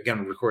Monday. Again,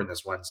 we're recording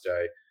this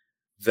Wednesday.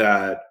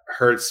 That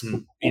Hurts,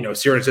 you know,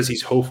 Sirianni says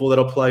he's hopeful that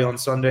he'll play on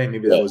Sunday.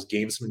 Maybe that was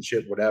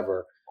gamesmanship,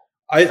 whatever.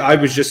 I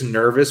was just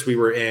nervous. We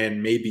were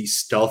in maybe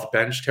stealth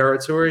bench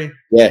territory.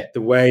 Yeah.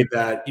 The way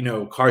that, you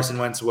know, Carson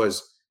Wentz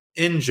was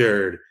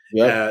injured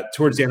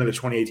towards the end of the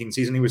 2018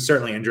 season. He was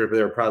certainly injured, but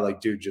they were probably like,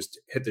 dude, just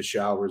hit the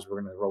showers.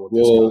 We're going to roll with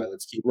this guy.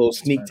 Let's keep a little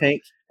sneak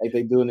tank like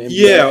they do in the NBA.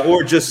 Yeah,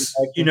 or just,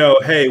 you know,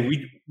 hey,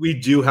 we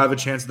do have a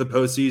chance at the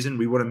postseason.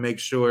 We want to make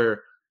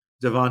sure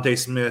Devontae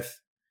Smith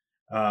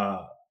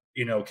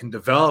you know, can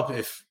develop.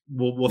 If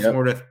we'll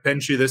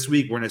bench you this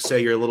week, we're going to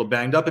say you're a little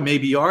banged up, and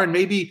maybe you are. And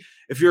maybe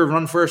if you're a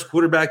run first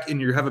quarterback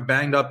and you have a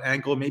banged up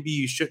ankle, maybe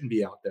you shouldn't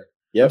be out there.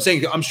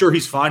 I'm sure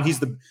he's fine.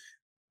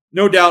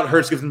 No doubt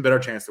Hurts gives him a better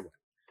chance to win.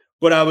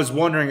 But I was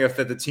wondering if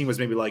that the team was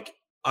maybe like,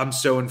 I'm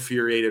so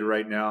infuriated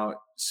right now.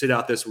 Sit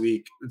out this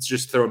week. Let's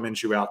just throw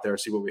Minshew out there,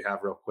 see what we have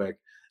real quick.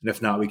 And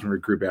if not, we can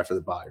regroup after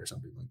the bye or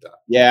something like that.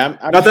 Yeah.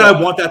 Not that I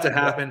want that to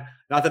happen.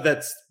 Not that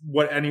that's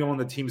what anyone on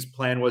the team's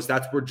plan was.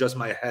 That's where just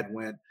my head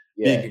went.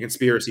 Being a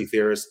conspiracy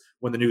theorist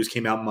when the news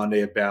came out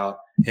Monday about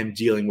him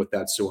dealing with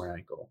that sore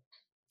ankle.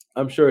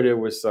 I'm sure there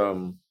was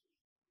some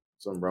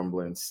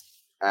rumblings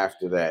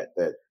after that.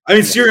 I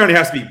mean, Sirianni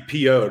has to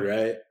be PO'd,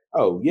 right?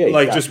 Oh, yeah.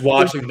 Like, just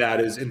watching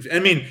that is – I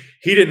mean,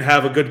 he didn't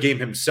have a good game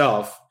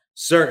himself,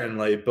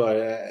 certainly. But,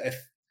 if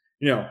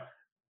you know,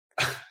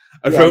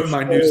 I wrote in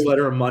my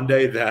newsletter on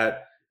Monday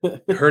that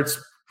Hurts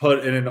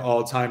put in an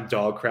all-time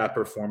dog crap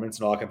performance,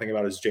 and all I can think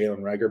about is Jalen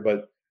Reagor.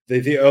 But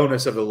the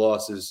onus of the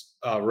losses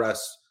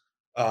rests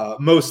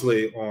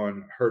mostly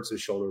on Hurts'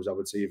 shoulders, I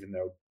would say, even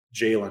though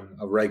Jalen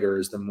Reagor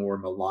is the more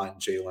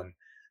maligned Jalen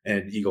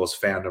and Eagles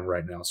fandom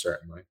right now,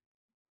 certainly.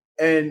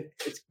 And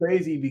it's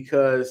crazy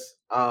because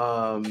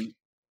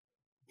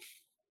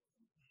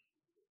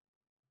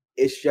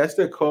it's just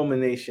a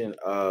culmination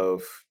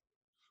of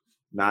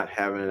not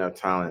having enough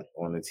talent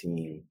on the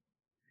team.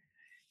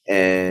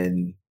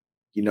 And,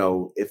 you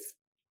know, if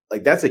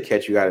like that's a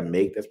catch you got to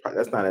make,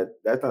 that's not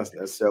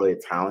necessarily a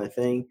talent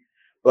thing.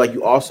 But like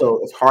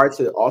it's hard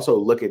to also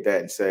look at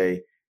that and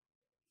say,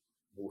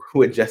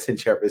 would Justin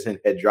Jefferson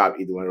had dropped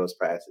either one of those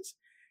passes?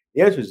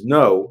 The answer is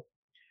no.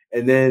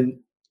 And then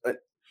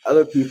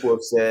other people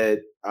have said,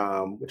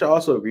 which I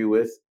also agree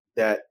with,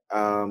 that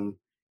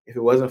if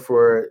it wasn't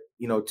for,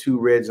 you know, 2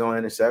 red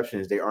zone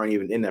interceptions, they aren't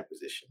even in that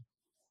position.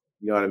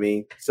 You know what I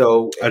mean?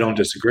 So I don't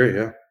disagree.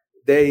 Yeah,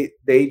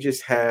 they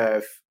just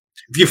have.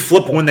 If you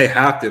flip when they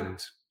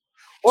happened,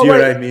 do you know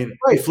what I mean?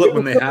 Right. You flip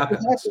when they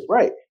happened.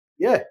 Right.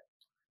 Yeah.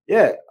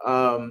 Yeah.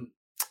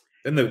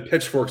 Then the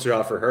pitchforks are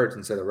out for Hurts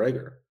instead of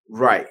Reagor.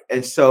 Right.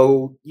 And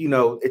so, you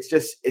know, it's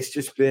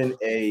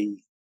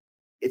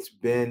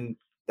been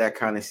that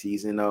kind of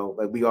season, though.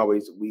 Like we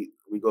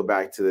go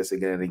back to this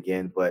again and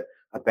again, but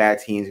a bad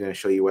team is going to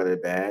show you whether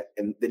they're bad,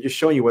 and they're just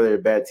showing you whether they're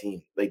a bad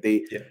team. Like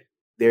they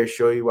they're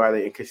showing you why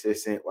they're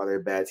inconsistent, why they're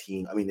a bad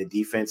team. I mean, the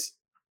defense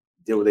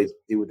did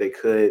what they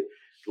could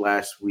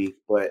last week,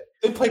 but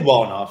they played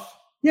well enough.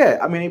 Yeah,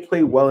 I mean, they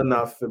played well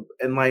enough,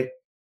 and like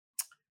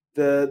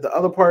the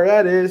other part of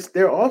that is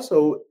they're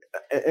also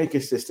an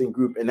inconsistent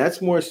group, and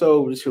that's more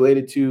so just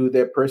related to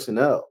their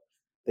personnel.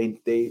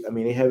 They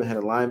haven't had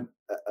a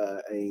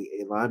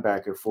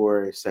linebacker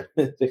for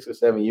 6 or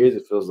 7 years,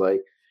 it feels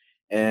like,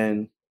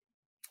 and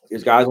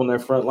there's guys on their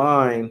front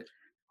line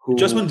who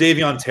just when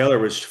Davion Taylor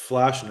was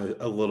flashing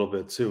a little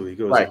bit too, he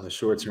goes on the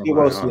shorts. He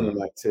was seeing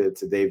like to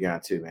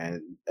Davion too,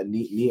 man.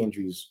 Knee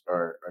injuries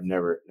are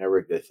never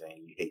a good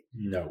thing. You hate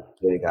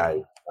the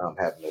guy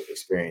having to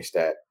experience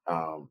that.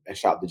 And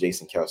shout out to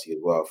Jason Kelce as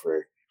well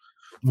for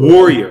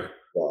Warrior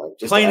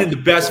playing in the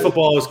best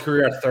football of his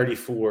career at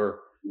 34.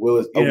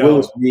 Willis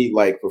Reed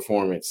like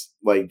performance,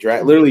 like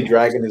literally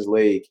dragging his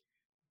leg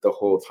the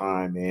whole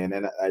time, man.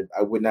 And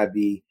I would not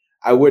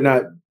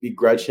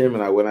begrudge him,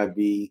 and I would not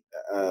be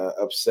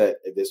upset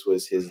if this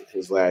was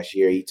his last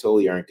year. He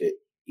totally earned it,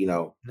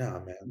 No,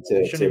 man.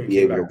 To be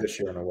able back this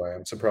year in a way.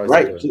 I'm surprised.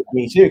 Right. I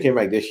mean, he should have came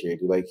back this year,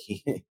 dude. Like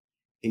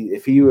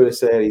if he would have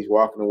said he's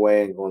walking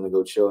away and going to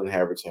go chill in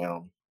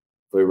Havertown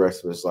for the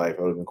rest of his life,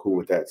 I would have been cool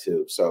with that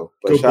too. So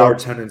go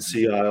bartend in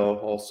Sea Isle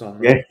all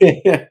summer.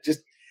 Yeah,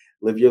 just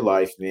live your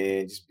life,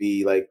 man. Just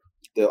be like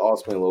the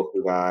ultimate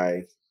local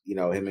guy.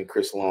 Him and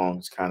Chris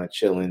Long's kind of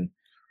chilling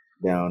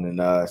down in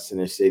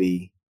Center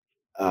City,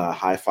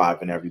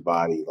 high-fiving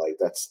everybody. Like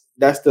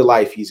that's the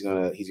life he's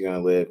gonna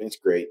live. It's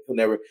great. He'll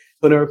never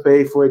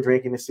pay for a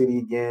drink in the city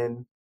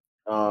again.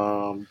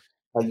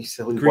 Like you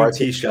said, green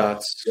tea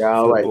shots. Yeah,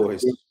 all right.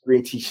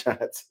 Green tea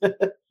shots.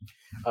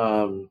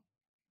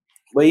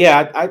 But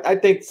yeah, I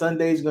think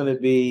Sunday's gonna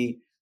be.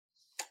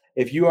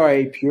 If you are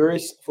a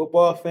purist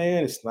football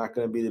fan, it's not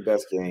going to be the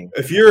best game.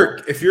 If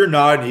you're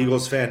not an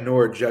Eagles fan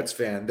nor a Jets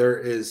fan, there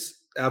is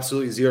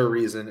absolutely zero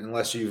reason,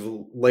 unless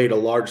you've laid a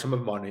large sum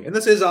of money, and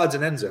this is odds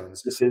and end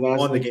zones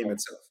on the game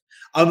itself.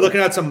 I'm looking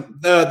at some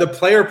the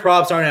player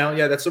props aren't out.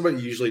 Yeah, that's what you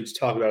usually just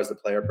talk about is the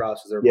player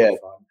props because they're more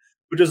fun.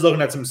 We're just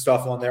looking at some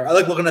stuff on there. I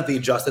like looking at the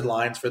adjusted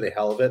lines for the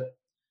hell of it.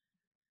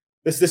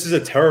 This is a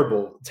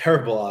terrible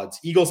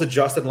odds. Eagles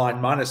adjusted line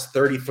minus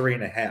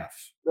 33.5.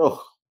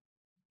 Oh.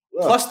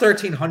 Plus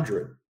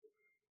 1,300.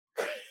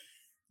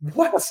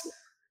 What?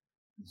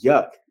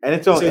 Yuck! And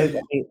it's on. I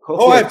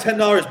have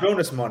 $10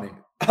 bonus money.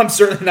 I'm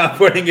certainly not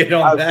putting it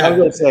on that. I was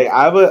gonna say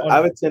I have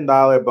a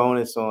 $10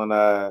 bonus on.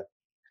 I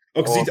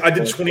did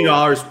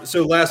 $20.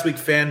 So last week,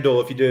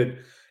 FanDuel, if you did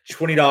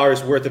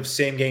 $20 worth of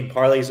same game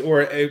parlays,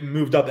 or it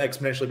moved up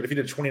exponentially, but if you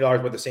did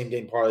 $20 worth of same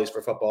game parlays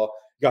for football,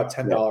 you got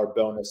 $10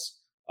 bonus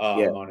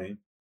money.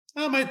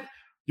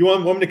 You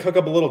want me to cook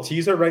up a little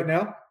teaser right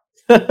now?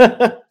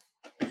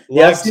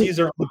 Live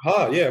teaser on the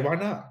pod. Yeah, why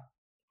not?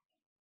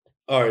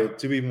 All right.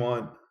 Do we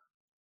want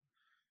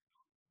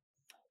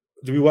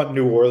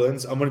New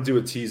Orleans? I'm going to do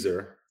a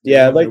teaser.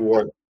 Yeah, like New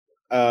Orleans.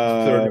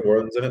 New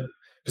Orleans in it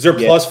because they're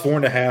plus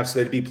 4.5, so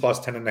they'd be plus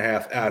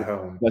 10.5 at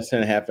home. Plus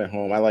 10.5 at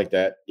home. I like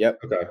that. Yep.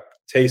 Okay.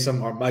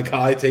 Taysom, my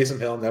guy, Taysom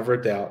Hill, never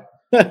a doubt.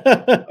 I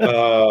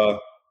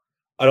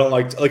don't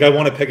I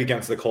want to pick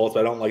against the Colts,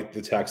 but I don't like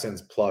the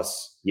Texans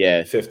plus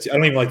 15. I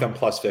don't even like them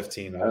plus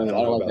 15. I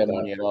don't like that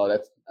money at all.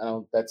 That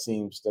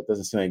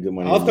doesn't seem like good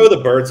money. I'll throw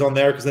the birds on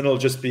there because then it'll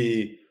just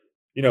be,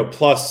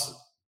 plus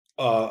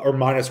or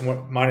minus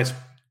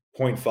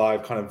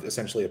 0.5, kind of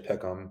essentially a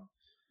pick 'em.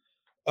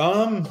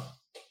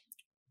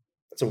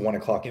 It's a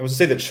 1:00 game. I was to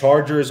say the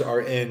Chargers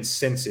are in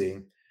Cincy.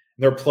 And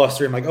they're plus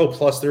 3. I'm like,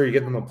 plus 3, you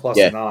get them a plus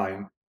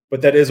 9.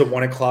 But that is a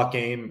 1:00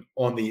 game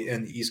in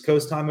the East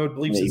Coast time, I would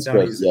believe.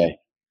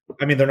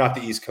 I mean, they're not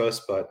the East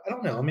Coast, but I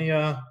don't know. Let me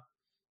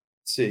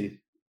see.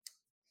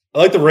 I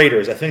like the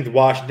Raiders. I think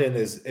Washington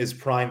is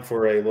primed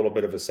for a little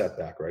bit of a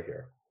setback right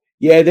here.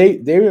 Yeah,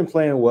 they've been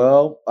playing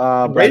well.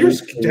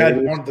 Raiders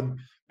had one of the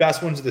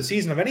best wins of the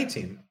season of any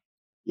team.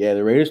 Yeah,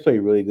 the Raiders played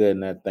really good in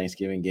that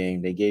Thanksgiving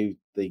game. They gave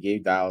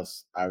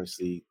Dallas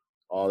obviously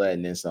all that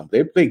and then some.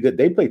 They play good.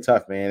 They play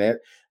tough, man.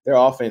 Their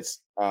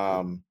offense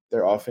can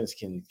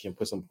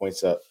put some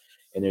points up,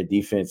 and their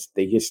defense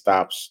they get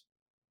stops,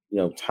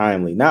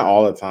 timely. Not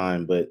all the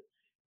time, but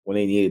when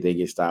they need it, they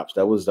get stops.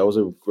 That was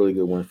a really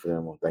good win for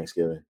them on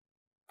Thanksgiving.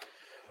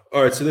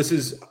 All right, so this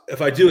is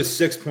if I do a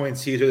 6-point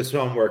teaser, this is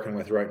what I'm working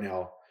with right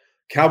now.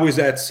 Cowboys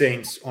at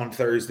Saints on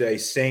Thursday.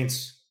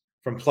 Saints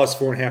from plus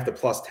 4.5 to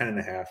plus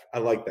 10.5. I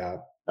like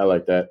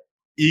that.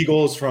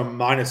 Eagles from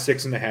minus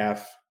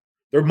 6.5.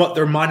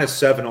 They're minus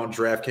 7 on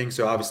DraftKings.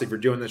 So obviously, if you're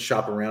doing this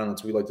shop around,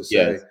 that's what we like to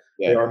say.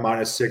 They are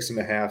minus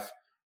 6.5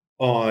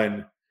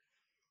 on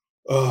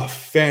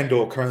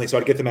FanDuel currently. So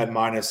I'd get them at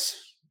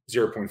minus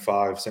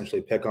 0.5,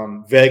 essentially pick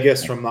on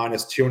Vegas from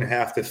minus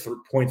 2.5 to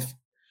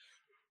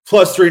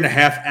plus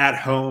 3.5 at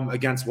home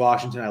against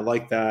Washington. I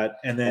like that.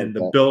 And then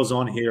the Bills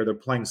on here, they're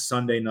playing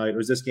Sunday night. Or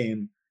is this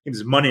game? It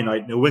was Monday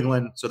night, New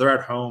England. So they're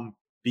at home.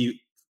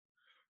 Be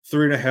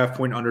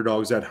 3.5-point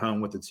underdogs at home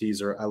with the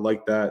teaser. I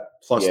like that.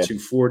 Plus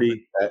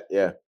 240.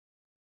 Yeah.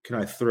 Can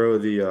I throw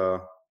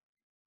the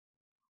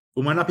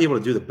we might not be able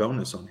to do the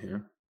bonus on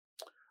here.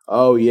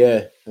 Oh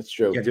yeah, that's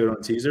true. Can't do it on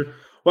a teaser.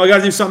 Well, I got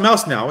to do something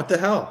else now. What the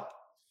hell?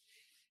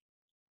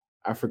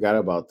 I forgot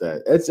about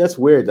that. That's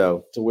weird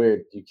though. It's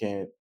weird. You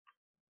can't.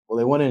 Well,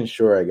 they want to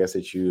ensure, I guess,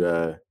 that you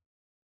that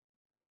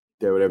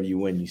whatever you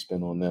win, you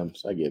spend on them.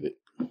 So I get it.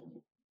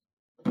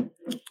 Let's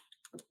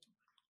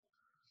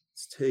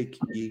take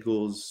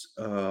Eagles.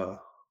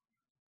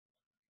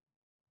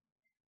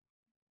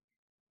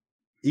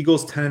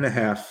 Eagles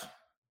 10.5.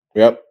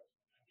 Yep.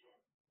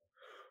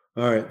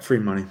 All right, free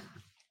money.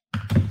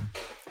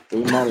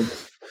 Free money.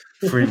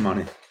 Free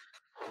money.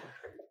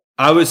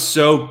 I was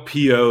so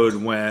PO'd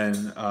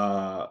when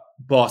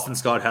Boston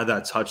Scott had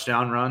that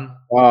touchdown run.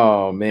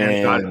 Oh man, and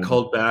he got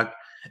called back.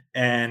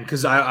 And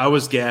because I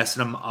was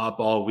gassing him up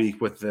all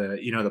week with the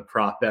the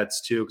prop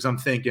bets too, because I'm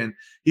thinking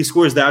he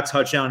scores that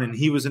touchdown and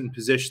he was in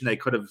position they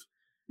could have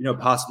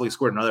possibly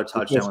scored another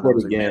touchdown.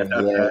 Again.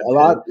 Yeah. A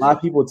lot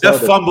of people tell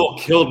that fumble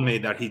killed me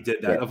that he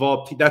did that. Yeah.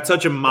 That's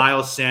such a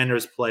Miles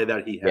Sanders play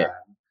that he had. Yeah.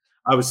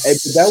 I was sick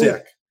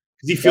because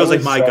he feels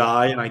like my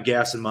guy, and I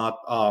gas him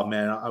up. Oh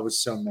man, I was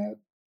so mad.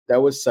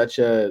 That was such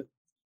a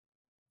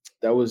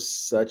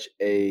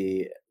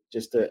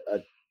just a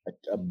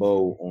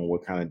bow on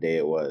what kind of day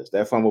it was.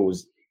 That fumble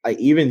was like,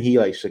 even he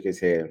like shook his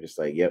head. I'm just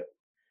like, yep.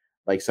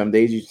 Like some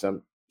days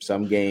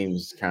some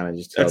games kind of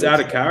just that's out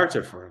of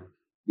character for him.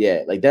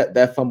 Yeah, like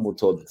that fumble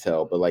told the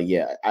tale. But like,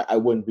 yeah, I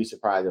wouldn't be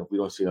surprised if we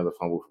don't see another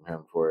fumble from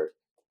him for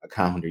a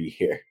calendar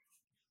year.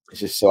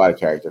 It's just so out of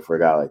character for a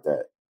guy like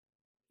that.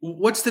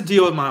 What's the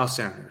deal with Miles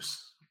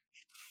Sanders?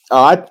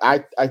 Oh,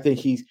 I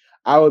think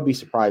I would be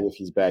surprised if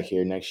he's back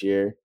here next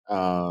year.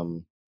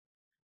 There's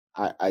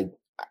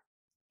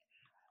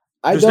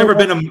never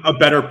been a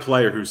better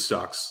player who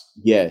sucks.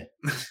 Yeah,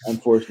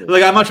 unfortunately.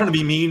 Like, I'm not trying to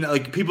be mean.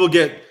 Like, people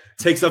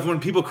take stuff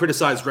when people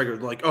criticize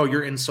regularly, like, oh,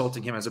 you're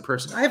insulting him as a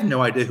person. I have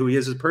no idea who he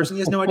is as a person.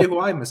 He has no idea who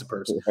I am as a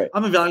person. Right.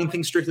 I'm evaluating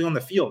things strictly on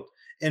the field.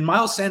 And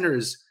Miles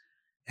Sanders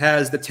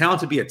has the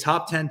talent to be a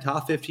top 10,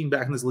 top 15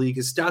 back in this league.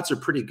 His stats are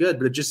pretty good,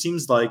 but it just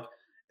seems like,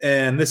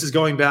 and this is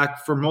going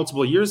back for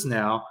multiple years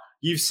now,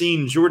 you've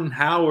seen Jordan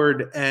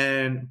Howard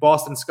and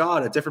Boston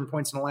Scott at different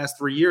points in the last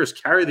 3 years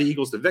carry the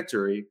Eagles to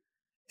victory.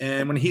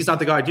 And when he's not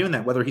the guy doing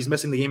that, whether he's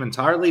missing the game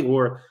entirely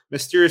or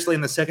mysteriously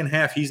in the second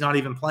half, he's not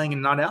even playing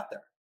and not out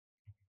there.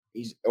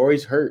 He's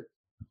hurt.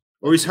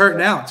 Or he's hurt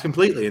now. It's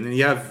completely. And then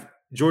you have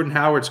Jordan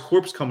Howard's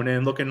corpse coming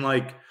in looking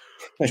like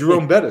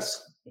Jerome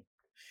Bettis.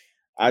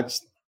 I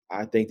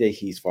think that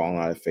he's fallen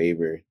out of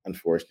favor,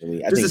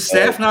 unfortunately. Does the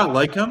staff not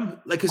like him?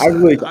 Like,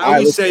 I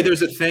always say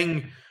there's a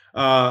thing,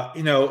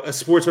 a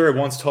sports writer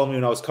once told me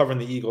when I was covering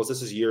the Eagles,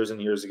 this is years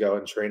and years ago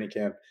in training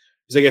camp.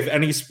 He's like, if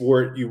any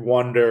sport you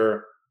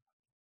wonder,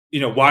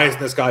 why isn't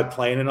this guy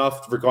playing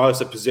enough,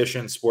 regardless of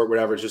position, sport,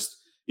 whatever, just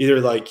either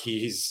like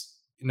he's,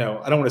 I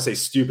don't want to say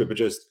stupid, but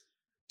just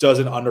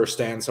doesn't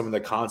understand some of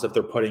the concept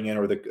they're putting in,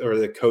 or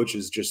the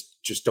coaches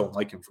just don't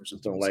like him for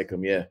something. Don't like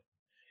him, yeah.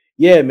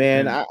 Yeah,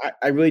 man.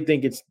 I really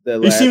think it's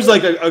he seems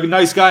like a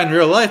nice guy in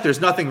real life.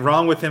 There's nothing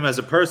wrong with him as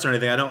a person or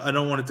anything. I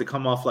don't want it to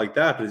come off like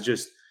that, but it's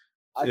just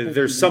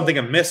there's something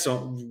amiss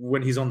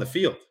when he's on the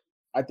field.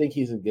 I think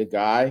he's a good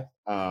guy.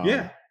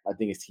 Yeah. I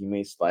think his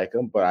teammates like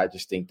him, but I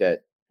just think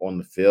that on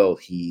the field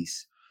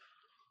he's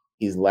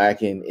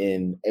lacking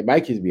in. It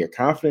might just be a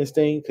confidence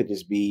thing. Could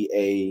just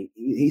be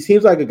he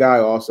seems like a guy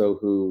also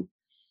who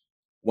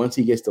once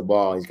he gets the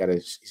ball, he's got to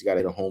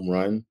hit a home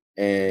run.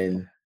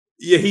 And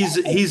yeah,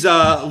 he's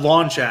a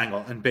launch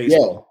angle in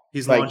baseball. Yeah,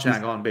 he's launch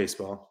angle in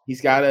baseball. He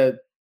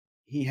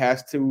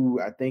has to,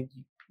 I think,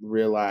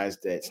 realize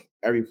that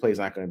every play is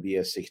not going to be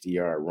a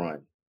 60-yard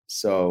run.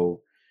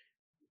 So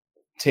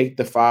take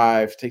the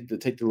 5, take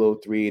the low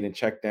 3, and then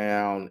check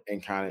down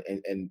and kind of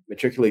and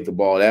matriculate the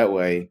ball that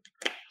way,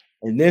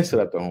 and then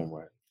set up the home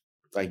run.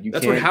 Like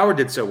that's what Howard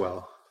did so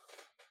well.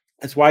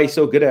 That's why he's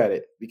so good at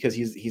it, because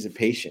he's a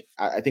patient.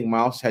 I think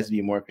Miles has to be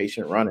a more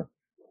patient runner.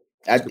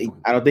 I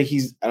don't think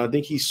he's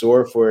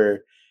sore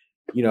for,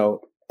 and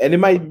it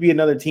might be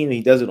another team that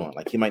he does it on.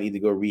 Like he might need to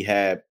go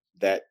rehab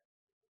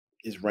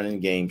his running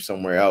game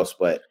somewhere else.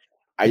 But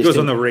he goes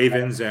on the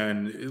Ravens,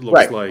 and it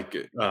looks like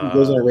he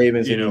goes on the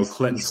Ravens.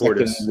 Clinton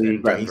Portis.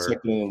 He's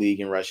second in the league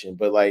in rushing.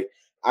 But like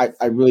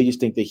I really just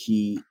think that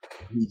he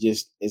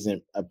just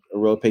isn't a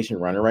real patient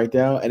runner right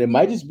now. And it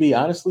might just be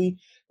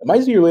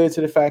related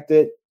to the fact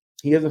that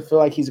he doesn't feel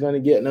like he's going to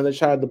get another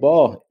shot at the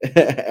ball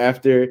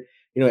after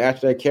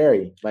that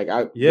carry. Like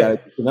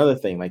another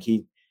thing, like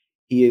he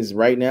is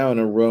right now in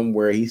a room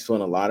where he's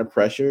feeling a lot of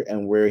pressure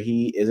and where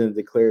he isn't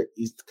declared.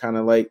 He's kind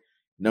of like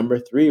number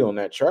 3 on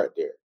that chart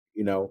there,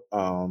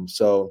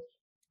 So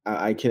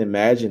I can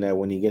imagine that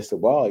when he gets the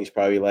ball, he's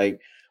probably like,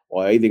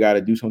 well, I either got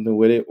to do something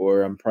with it,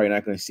 or I'm probably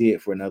not going to see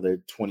it for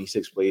another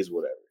 26 plays,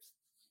 whatever.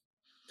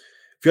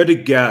 If you had to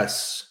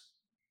guess,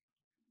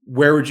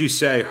 where would you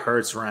say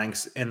Hurts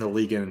ranks in the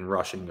league in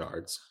rushing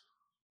yards?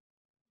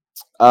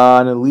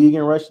 In the league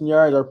in rushing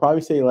yards, I'd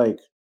probably say like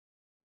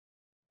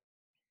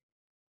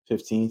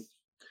 15th.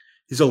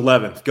 He's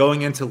 11th.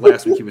 Going into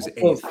last week, he was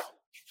 8th.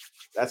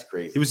 That's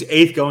crazy. He was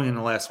 8th going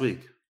into last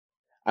week.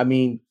 I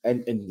mean,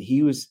 and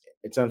he was.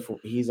 It's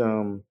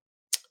unfortunate.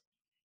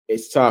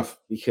 it's tough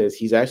because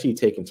he's actually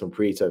taken some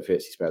pretty tough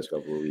hits these past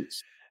couple of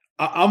weeks.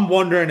 I'm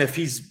wondering if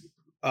he's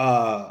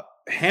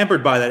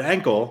hampered by that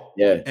ankle.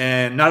 Yeah.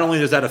 And not only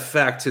does that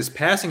affect his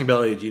passing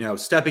ability,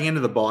 stepping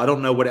into the ball. I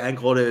don't know what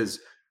ankle it is,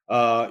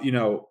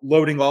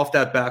 loading off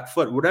that back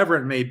foot, whatever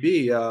it may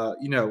be.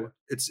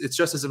 It's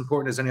just as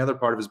important as any other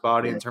part of his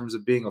body in terms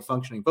of being a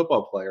functioning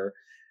football player.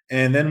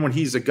 And then when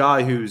he's a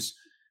guy who's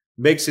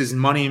makes his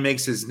money,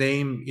 makes his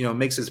name,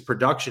 makes his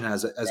production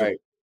as a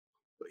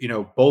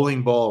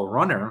bowling ball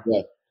runner.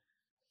 Yeah.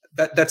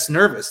 That's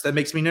nervous. That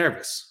makes me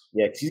nervous.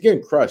 Yeah, because he's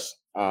getting crushed.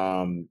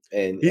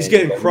 He's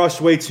getting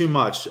crushed way too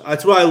much.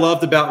 That's what I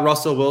loved about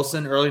Russell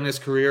Wilson early in his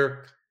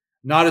career.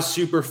 Not a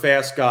super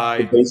fast guy.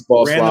 Ran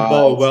the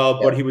ball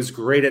well, but he was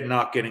great at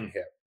not getting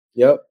hit.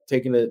 Yep,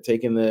 taking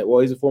the. Well,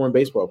 he's a former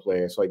baseball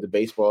player, so like the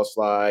baseball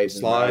slide,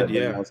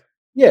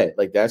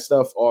 like that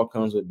stuff all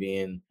comes with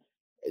being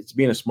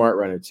a smart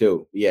runner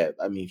too. Yeah,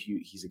 I mean,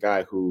 he's a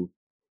guy who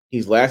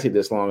he's lasted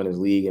this long in his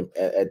league and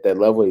at that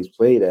level he's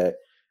played at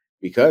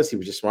because he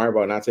was just smart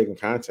about not taking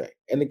contact.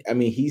 And I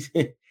mean,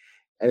 and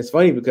it's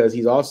funny because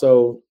he's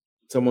also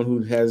someone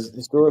who has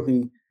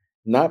historically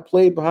not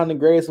played behind the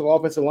greatest of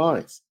offensive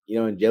lines.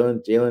 And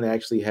Jalen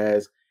actually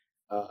has,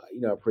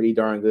 a pretty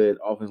darn good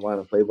offensive line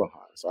to play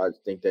behind. So I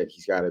think that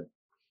he's got to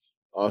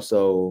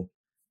also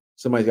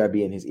somebody's got to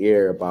be in his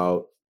ear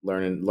about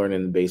learning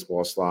the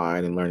baseball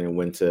slide and learning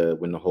when to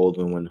hold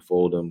them, when to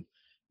fold them.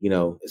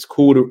 It's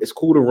cool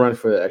to run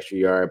for the extra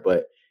yard,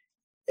 but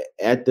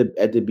at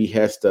the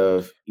behest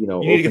of you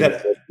need to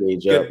get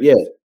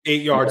that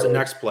 8 yards the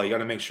next play. You got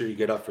to make sure you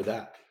get up for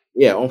that.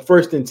 Yeah, on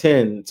 1st and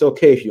 10, it's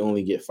okay if you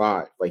only get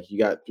 5. Like you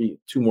got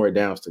 2 more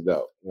downs to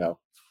go.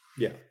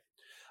 Yeah,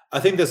 I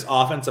think this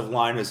offensive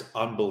line is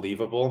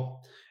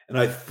unbelievable, and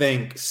I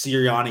think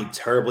Sirianni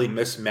terribly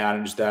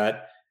mismanaged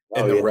that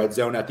in the red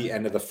zone at the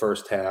end of the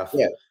first half.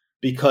 Yeah,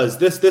 because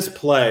this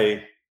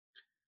play,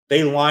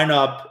 they line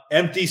up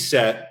empty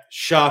set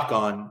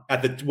shotgun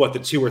at the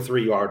 2 or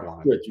 3 yard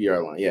line. 2 or 3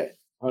 yard line, yeah,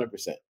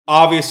 100%.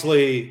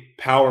 Obviously,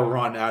 power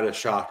run out of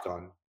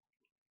shotgun.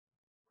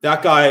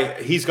 That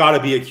guy, he's got to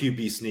be a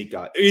QB sneak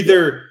guy.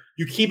 Either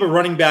you keep a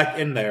running back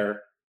in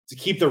there to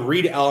keep the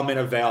read element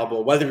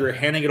available, whether you're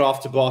handing it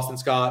off to Boston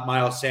Scott,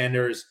 Miles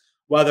Sanders,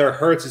 whether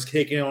Hurts is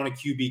taking on a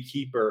QB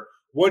keeper.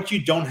 Once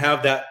you don't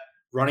have that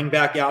running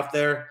back out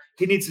there,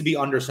 he needs to be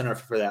under center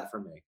for that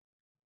for me.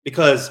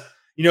 Because,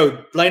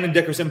 Landon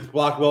Dickerson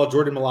blocked well,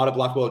 Jordan Mailata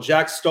blocked well,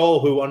 Jack Stoll,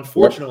 who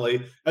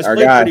unfortunately has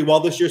played pretty well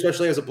this year,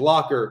 especially as a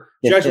blocker,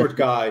 Jesuit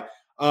guy.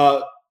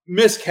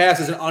 Miss Cass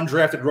is an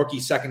undrafted rookie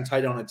second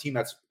tight end on a team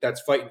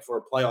that's fighting for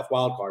a playoff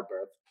wildcard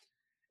berth.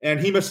 And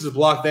he misses a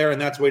block there,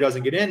 and that's why he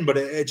doesn't get in, but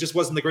it just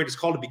wasn't the greatest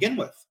call to begin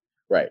with.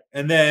 Right.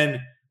 And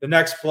then the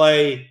next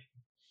play,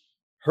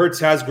 Hurts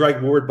has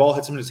Greg Ward, ball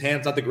hits him in his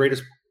hands, not the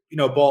greatest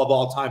ball of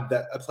all time,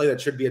 a play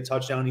that should be a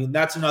touchdown. And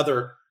that's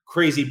another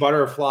crazy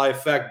butterfly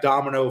effect,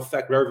 domino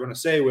effect, whatever you want to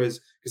say,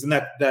 was because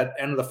then that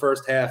end of the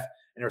first half,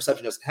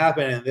 interception doesn't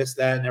happen, and this,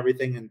 that, and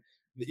everything. And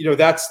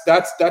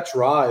that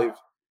drive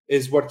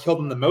is what killed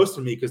them the most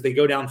to me, because they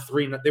go down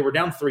 3. They were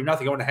down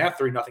 3-0, going to half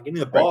 3-0, getting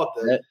the ball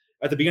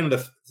at the beginning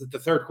of the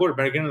third quarter,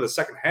 but beginning of the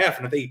second half.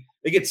 And if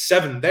they get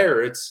 7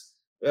 there, it's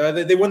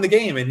they win the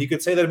game. And you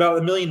could say that about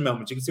a million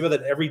moments. You can say about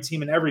that every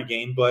team in every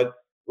game, but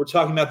we're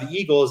talking about the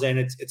Eagles, and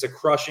it's a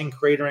crushing,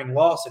 cratering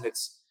loss, and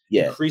it's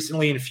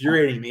increasingly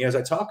infuriating me as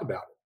I talk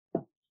about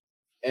it.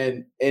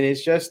 And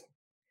it's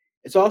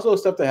also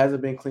stuff that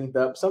hasn't been cleaned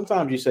up.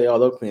 Sometimes you say, "Oh,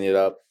 they'll clean it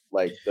up."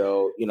 Like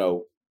it'll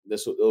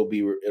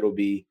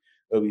be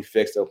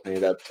fixed. They'll clean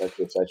it up,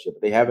 etc.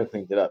 But they haven't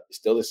cleaned it up. It's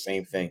still the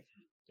same thing.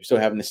 They're still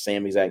having the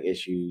same exact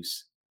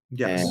issues.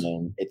 Yes.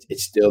 And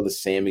it's still the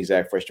same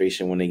exact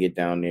frustration when they get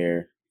down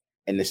there,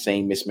 and the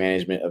same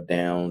mismanagement of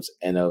downs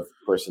and of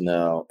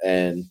personnel.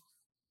 And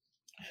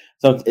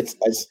so it's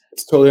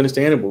totally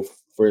understandable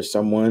for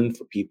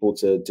people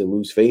to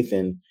lose faith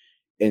in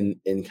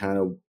kind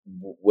of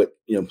what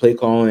play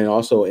calling, and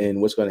also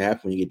in what's going to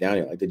happen when you get down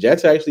there. Like the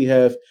Jets actually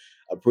have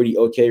a pretty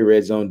okay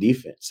red zone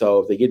defense. So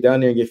if they get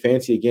down there and get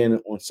fancy again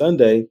on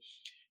Sunday,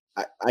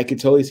 I could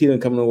totally see them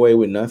coming away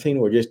with nothing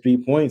or just 3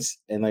 points.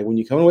 And like when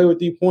you come away with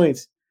 3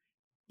 points,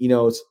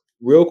 it's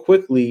real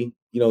quickly,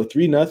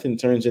 3-0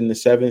 turns into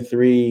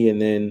 7-3,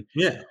 and then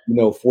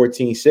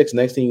 14-6.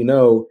 Next thing you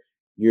know,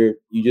 you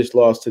just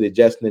lost to the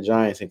Jets and the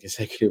Giants in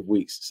consecutive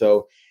weeks.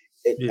 So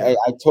I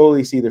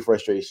totally see the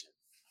frustration.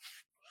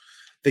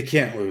 They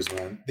can't lose,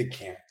 man. They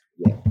can't.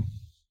 Yeah.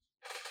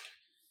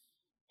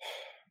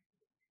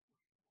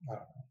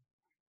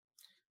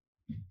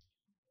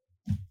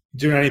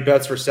 Doing any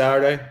bets for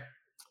Saturday?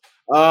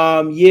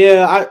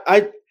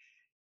 I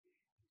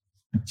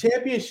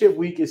championship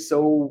week is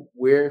so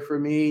weird for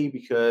me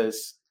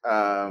because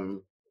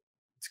it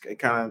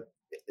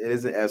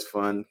isn't as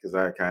fun because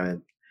I kind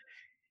of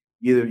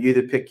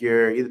either pick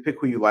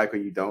who you like or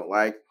you don't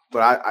like.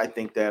 But I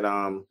think that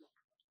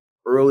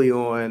early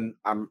on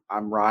I'm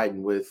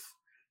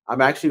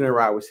actually gonna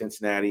ride with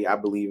Cincinnati. I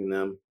believe in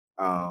them.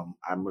 I'm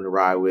gonna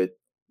ride with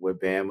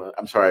Bama.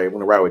 I'm sorry, I'm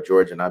gonna ride with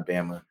Georgia, not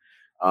Bama.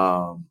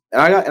 And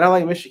I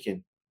like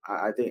Michigan.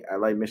 I think I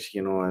like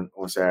Michigan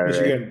on Saturday.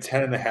 Michigan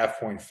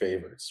 10.5-point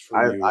favorites.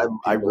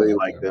 I really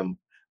like them.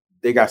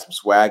 They got some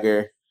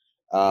swagger,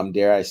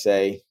 dare I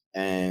say,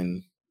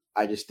 and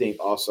I just think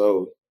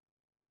also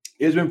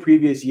there's been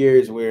previous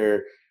years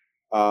where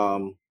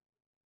you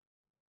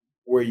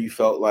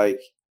felt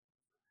like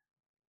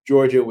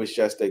Georgia was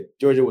a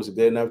good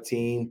enough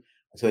team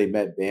until they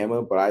met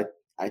Bama, but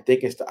I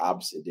think it's the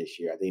opposite this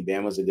year. I think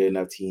Bama's a good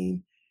enough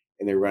team,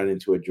 and they run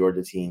into a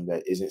Georgia team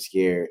that isn't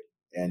scared,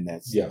 and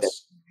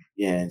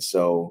and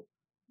so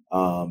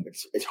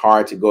it's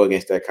hard to go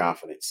against that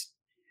confidence.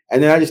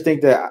 And then I just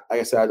think that,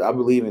 like I said, I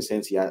believe in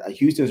Cincy.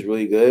 Houston's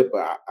really good,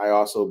 but I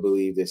also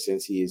believe that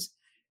Cincy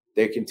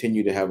they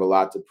continue to have a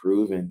lot to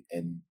prove, and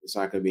it's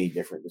not going to be any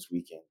different this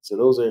weekend. So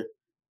those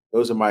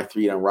are my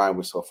three that I'm riding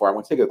with so far. I'm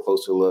going to take a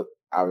closer look,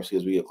 obviously,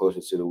 as we get closer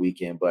to the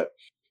weekend, but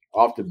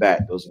off the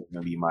bat, those are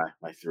going to be my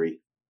three.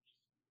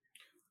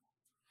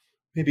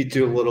 Maybe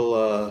do a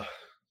little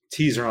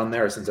teaser on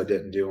there since I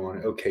didn't do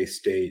on OK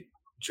State,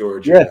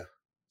 Georgia,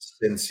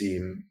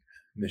 Cincy,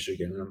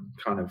 Michigan. I'm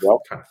kind of feeling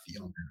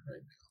that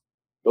right now.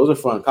 Those are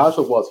fun. College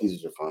football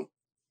teasers are fun.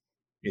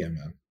 Yeah,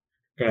 man.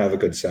 Gonna have a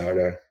good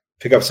Saturday.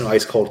 Pick up some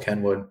ice cold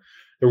Kenwood.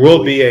 There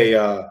will be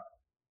I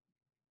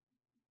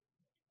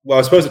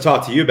was supposed to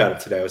talk to you about it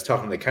today. I was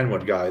talking to the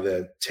Kenwood guy.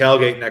 The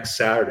tailgate next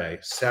Saturday,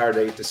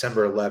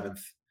 December 11th,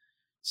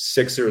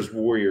 Sixers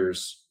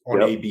Warriors on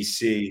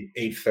ABC,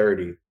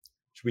 8:30.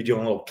 Should be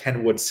doing a little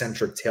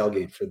Kenwood-centric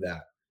tailgate for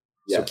that.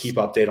 Yes. So keep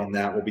update on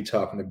that. We'll be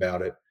talking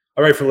about it.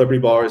 All right, for Liberty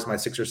Ballers, my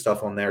Sixers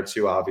stuff on there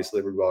too,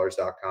 obviously,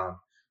 libertyballers.com,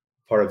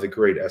 part of the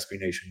great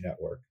SB Nation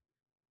network.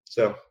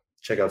 So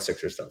check out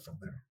Sixers stuff on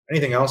there.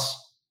 Anything else?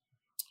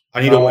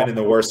 I need to win in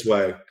the worst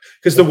way.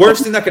 Because the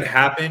worst thing that could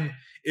happen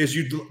is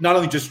you not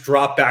only just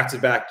drop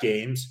back-to-back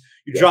games,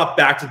 you drop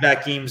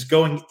back-to-back games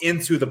going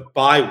into the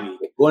bye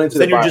week.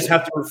 Then you just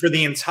have to, for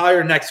the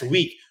entire next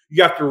week,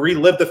 you have to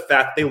relive the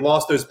fact they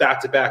lost those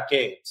back-to-back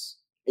games.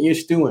 And you're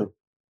stewing.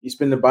 You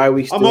spend the bye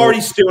week stewing. I'm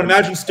already stewing.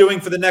 Imagine stewing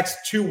for the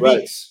next 2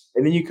 weeks.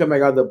 And then you come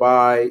back out of the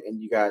bye,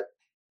 and you got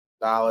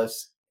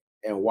Dallas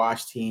and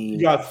Washington.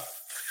 You got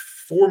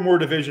 4 more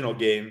divisional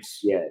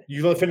games. Yeah.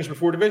 You finish with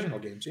 4 divisional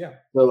games, yeah.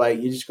 So,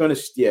 you're just going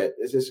to –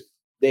 it's just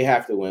they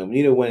have to win. We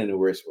need to win in the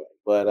worst way.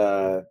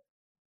 But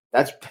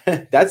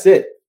that's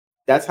it.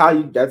 That's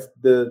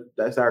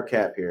our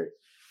cap here.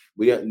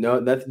 We got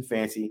nothing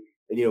fancy.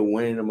 They need to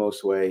win in the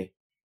most way.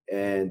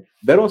 And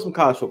bet on some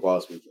college football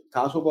this weekend.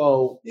 College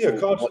football. Yeah,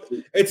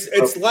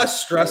 it's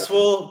less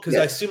stressful because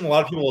I assume a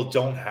lot of people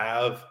don't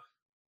have,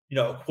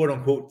 quote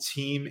unquote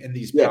team in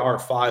these Power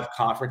 5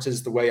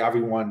 conferences the way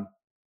everyone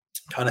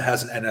kind of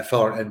has an NFL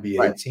or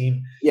NBA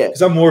team. Yeah.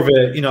 Because I'm more of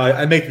a,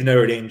 I make the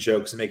Notre Dame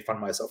jokes and make fun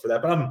of myself for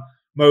that, but I'm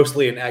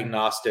mostly an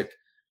agnostic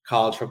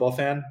college football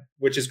fan,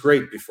 which is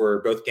great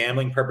for both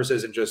gambling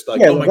purposes and just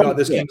oh my God,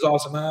 this game's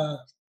awesome.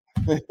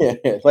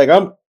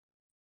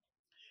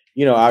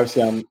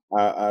 Obviously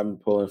I'm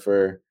pulling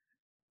for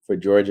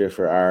Georgia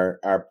for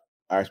our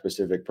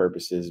specific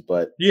purposes,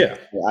 but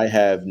I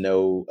have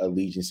no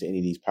allegiance to any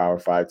of these Power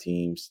 5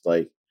 teams.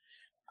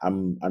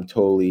 I'm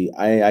totally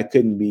I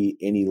couldn't be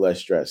any less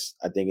stressed.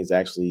 I think it's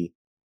actually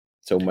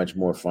so much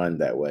more fun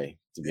that way.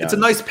 It's a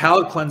nice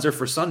palate cleanser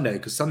for Sunday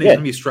because Sunday's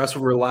gonna be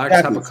stressful, relax,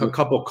 have a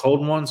couple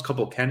cold ones,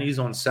 couple Kenny's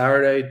on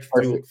Saturday,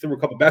 threw a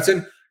couple bets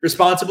in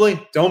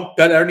responsibly. Don't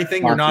bet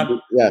anything you're not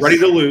ready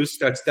to lose.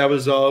 That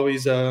was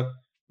always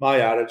my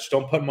adage.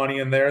 Don't put money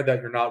in there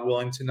that you're not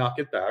willing to not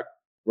get back.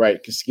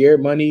 Right, because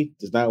scared money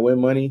does not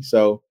win money.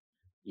 So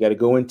you got to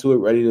go into it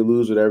ready to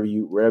lose wherever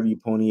you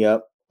pony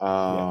up.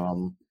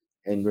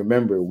 And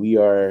remember, we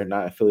are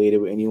not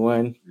affiliated with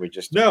anyone. We're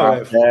just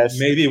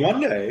maybe one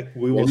day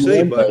we will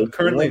see. But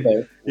currently,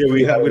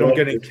 we don't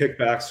get any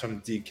kickbacks from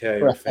DK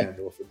or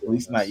FanDuel for at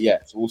least not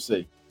yet. So we'll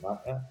see.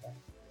 All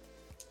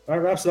right,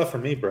 wraps it up for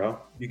me, bro.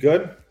 You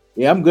good?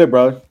 Yeah, I'm good,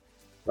 bro. All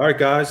right,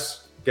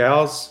 guys,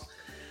 gals.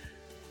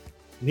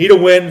 Need a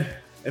win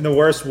in the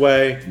worst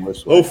way.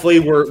 Hopefully,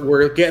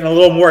 we're getting a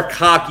little more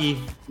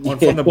cocky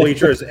from the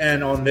bleachers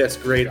and on this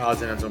great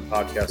Odds and Ends On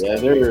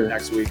podcast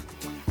next week.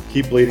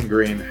 Keep bleeding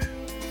green.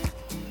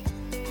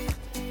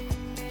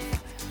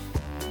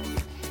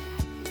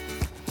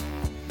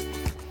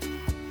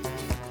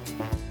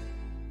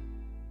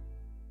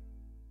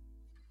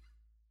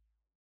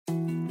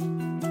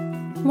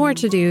 More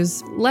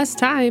to-dos, less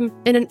time,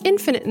 and an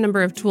infinite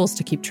number of tools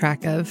to keep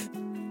track of.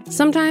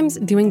 Sometimes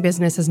doing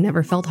business has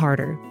never felt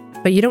harder,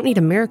 but you don't need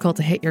a miracle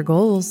to hit your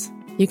goals.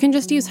 You can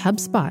just use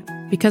HubSpot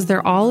because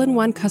their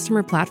all-in-one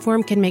customer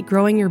platform can make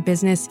growing your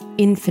business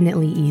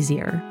infinitely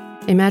easier.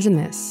 Imagine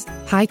this: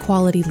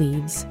 high-quality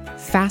leads,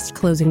 fast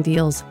closing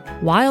deals,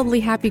 wildly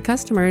happy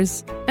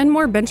customers, and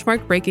more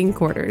benchmark-breaking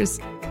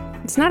quarters.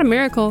 It's not a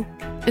miracle,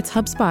 it's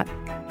HubSpot.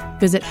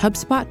 Visit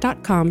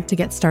HubSpot.com to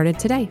get started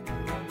today.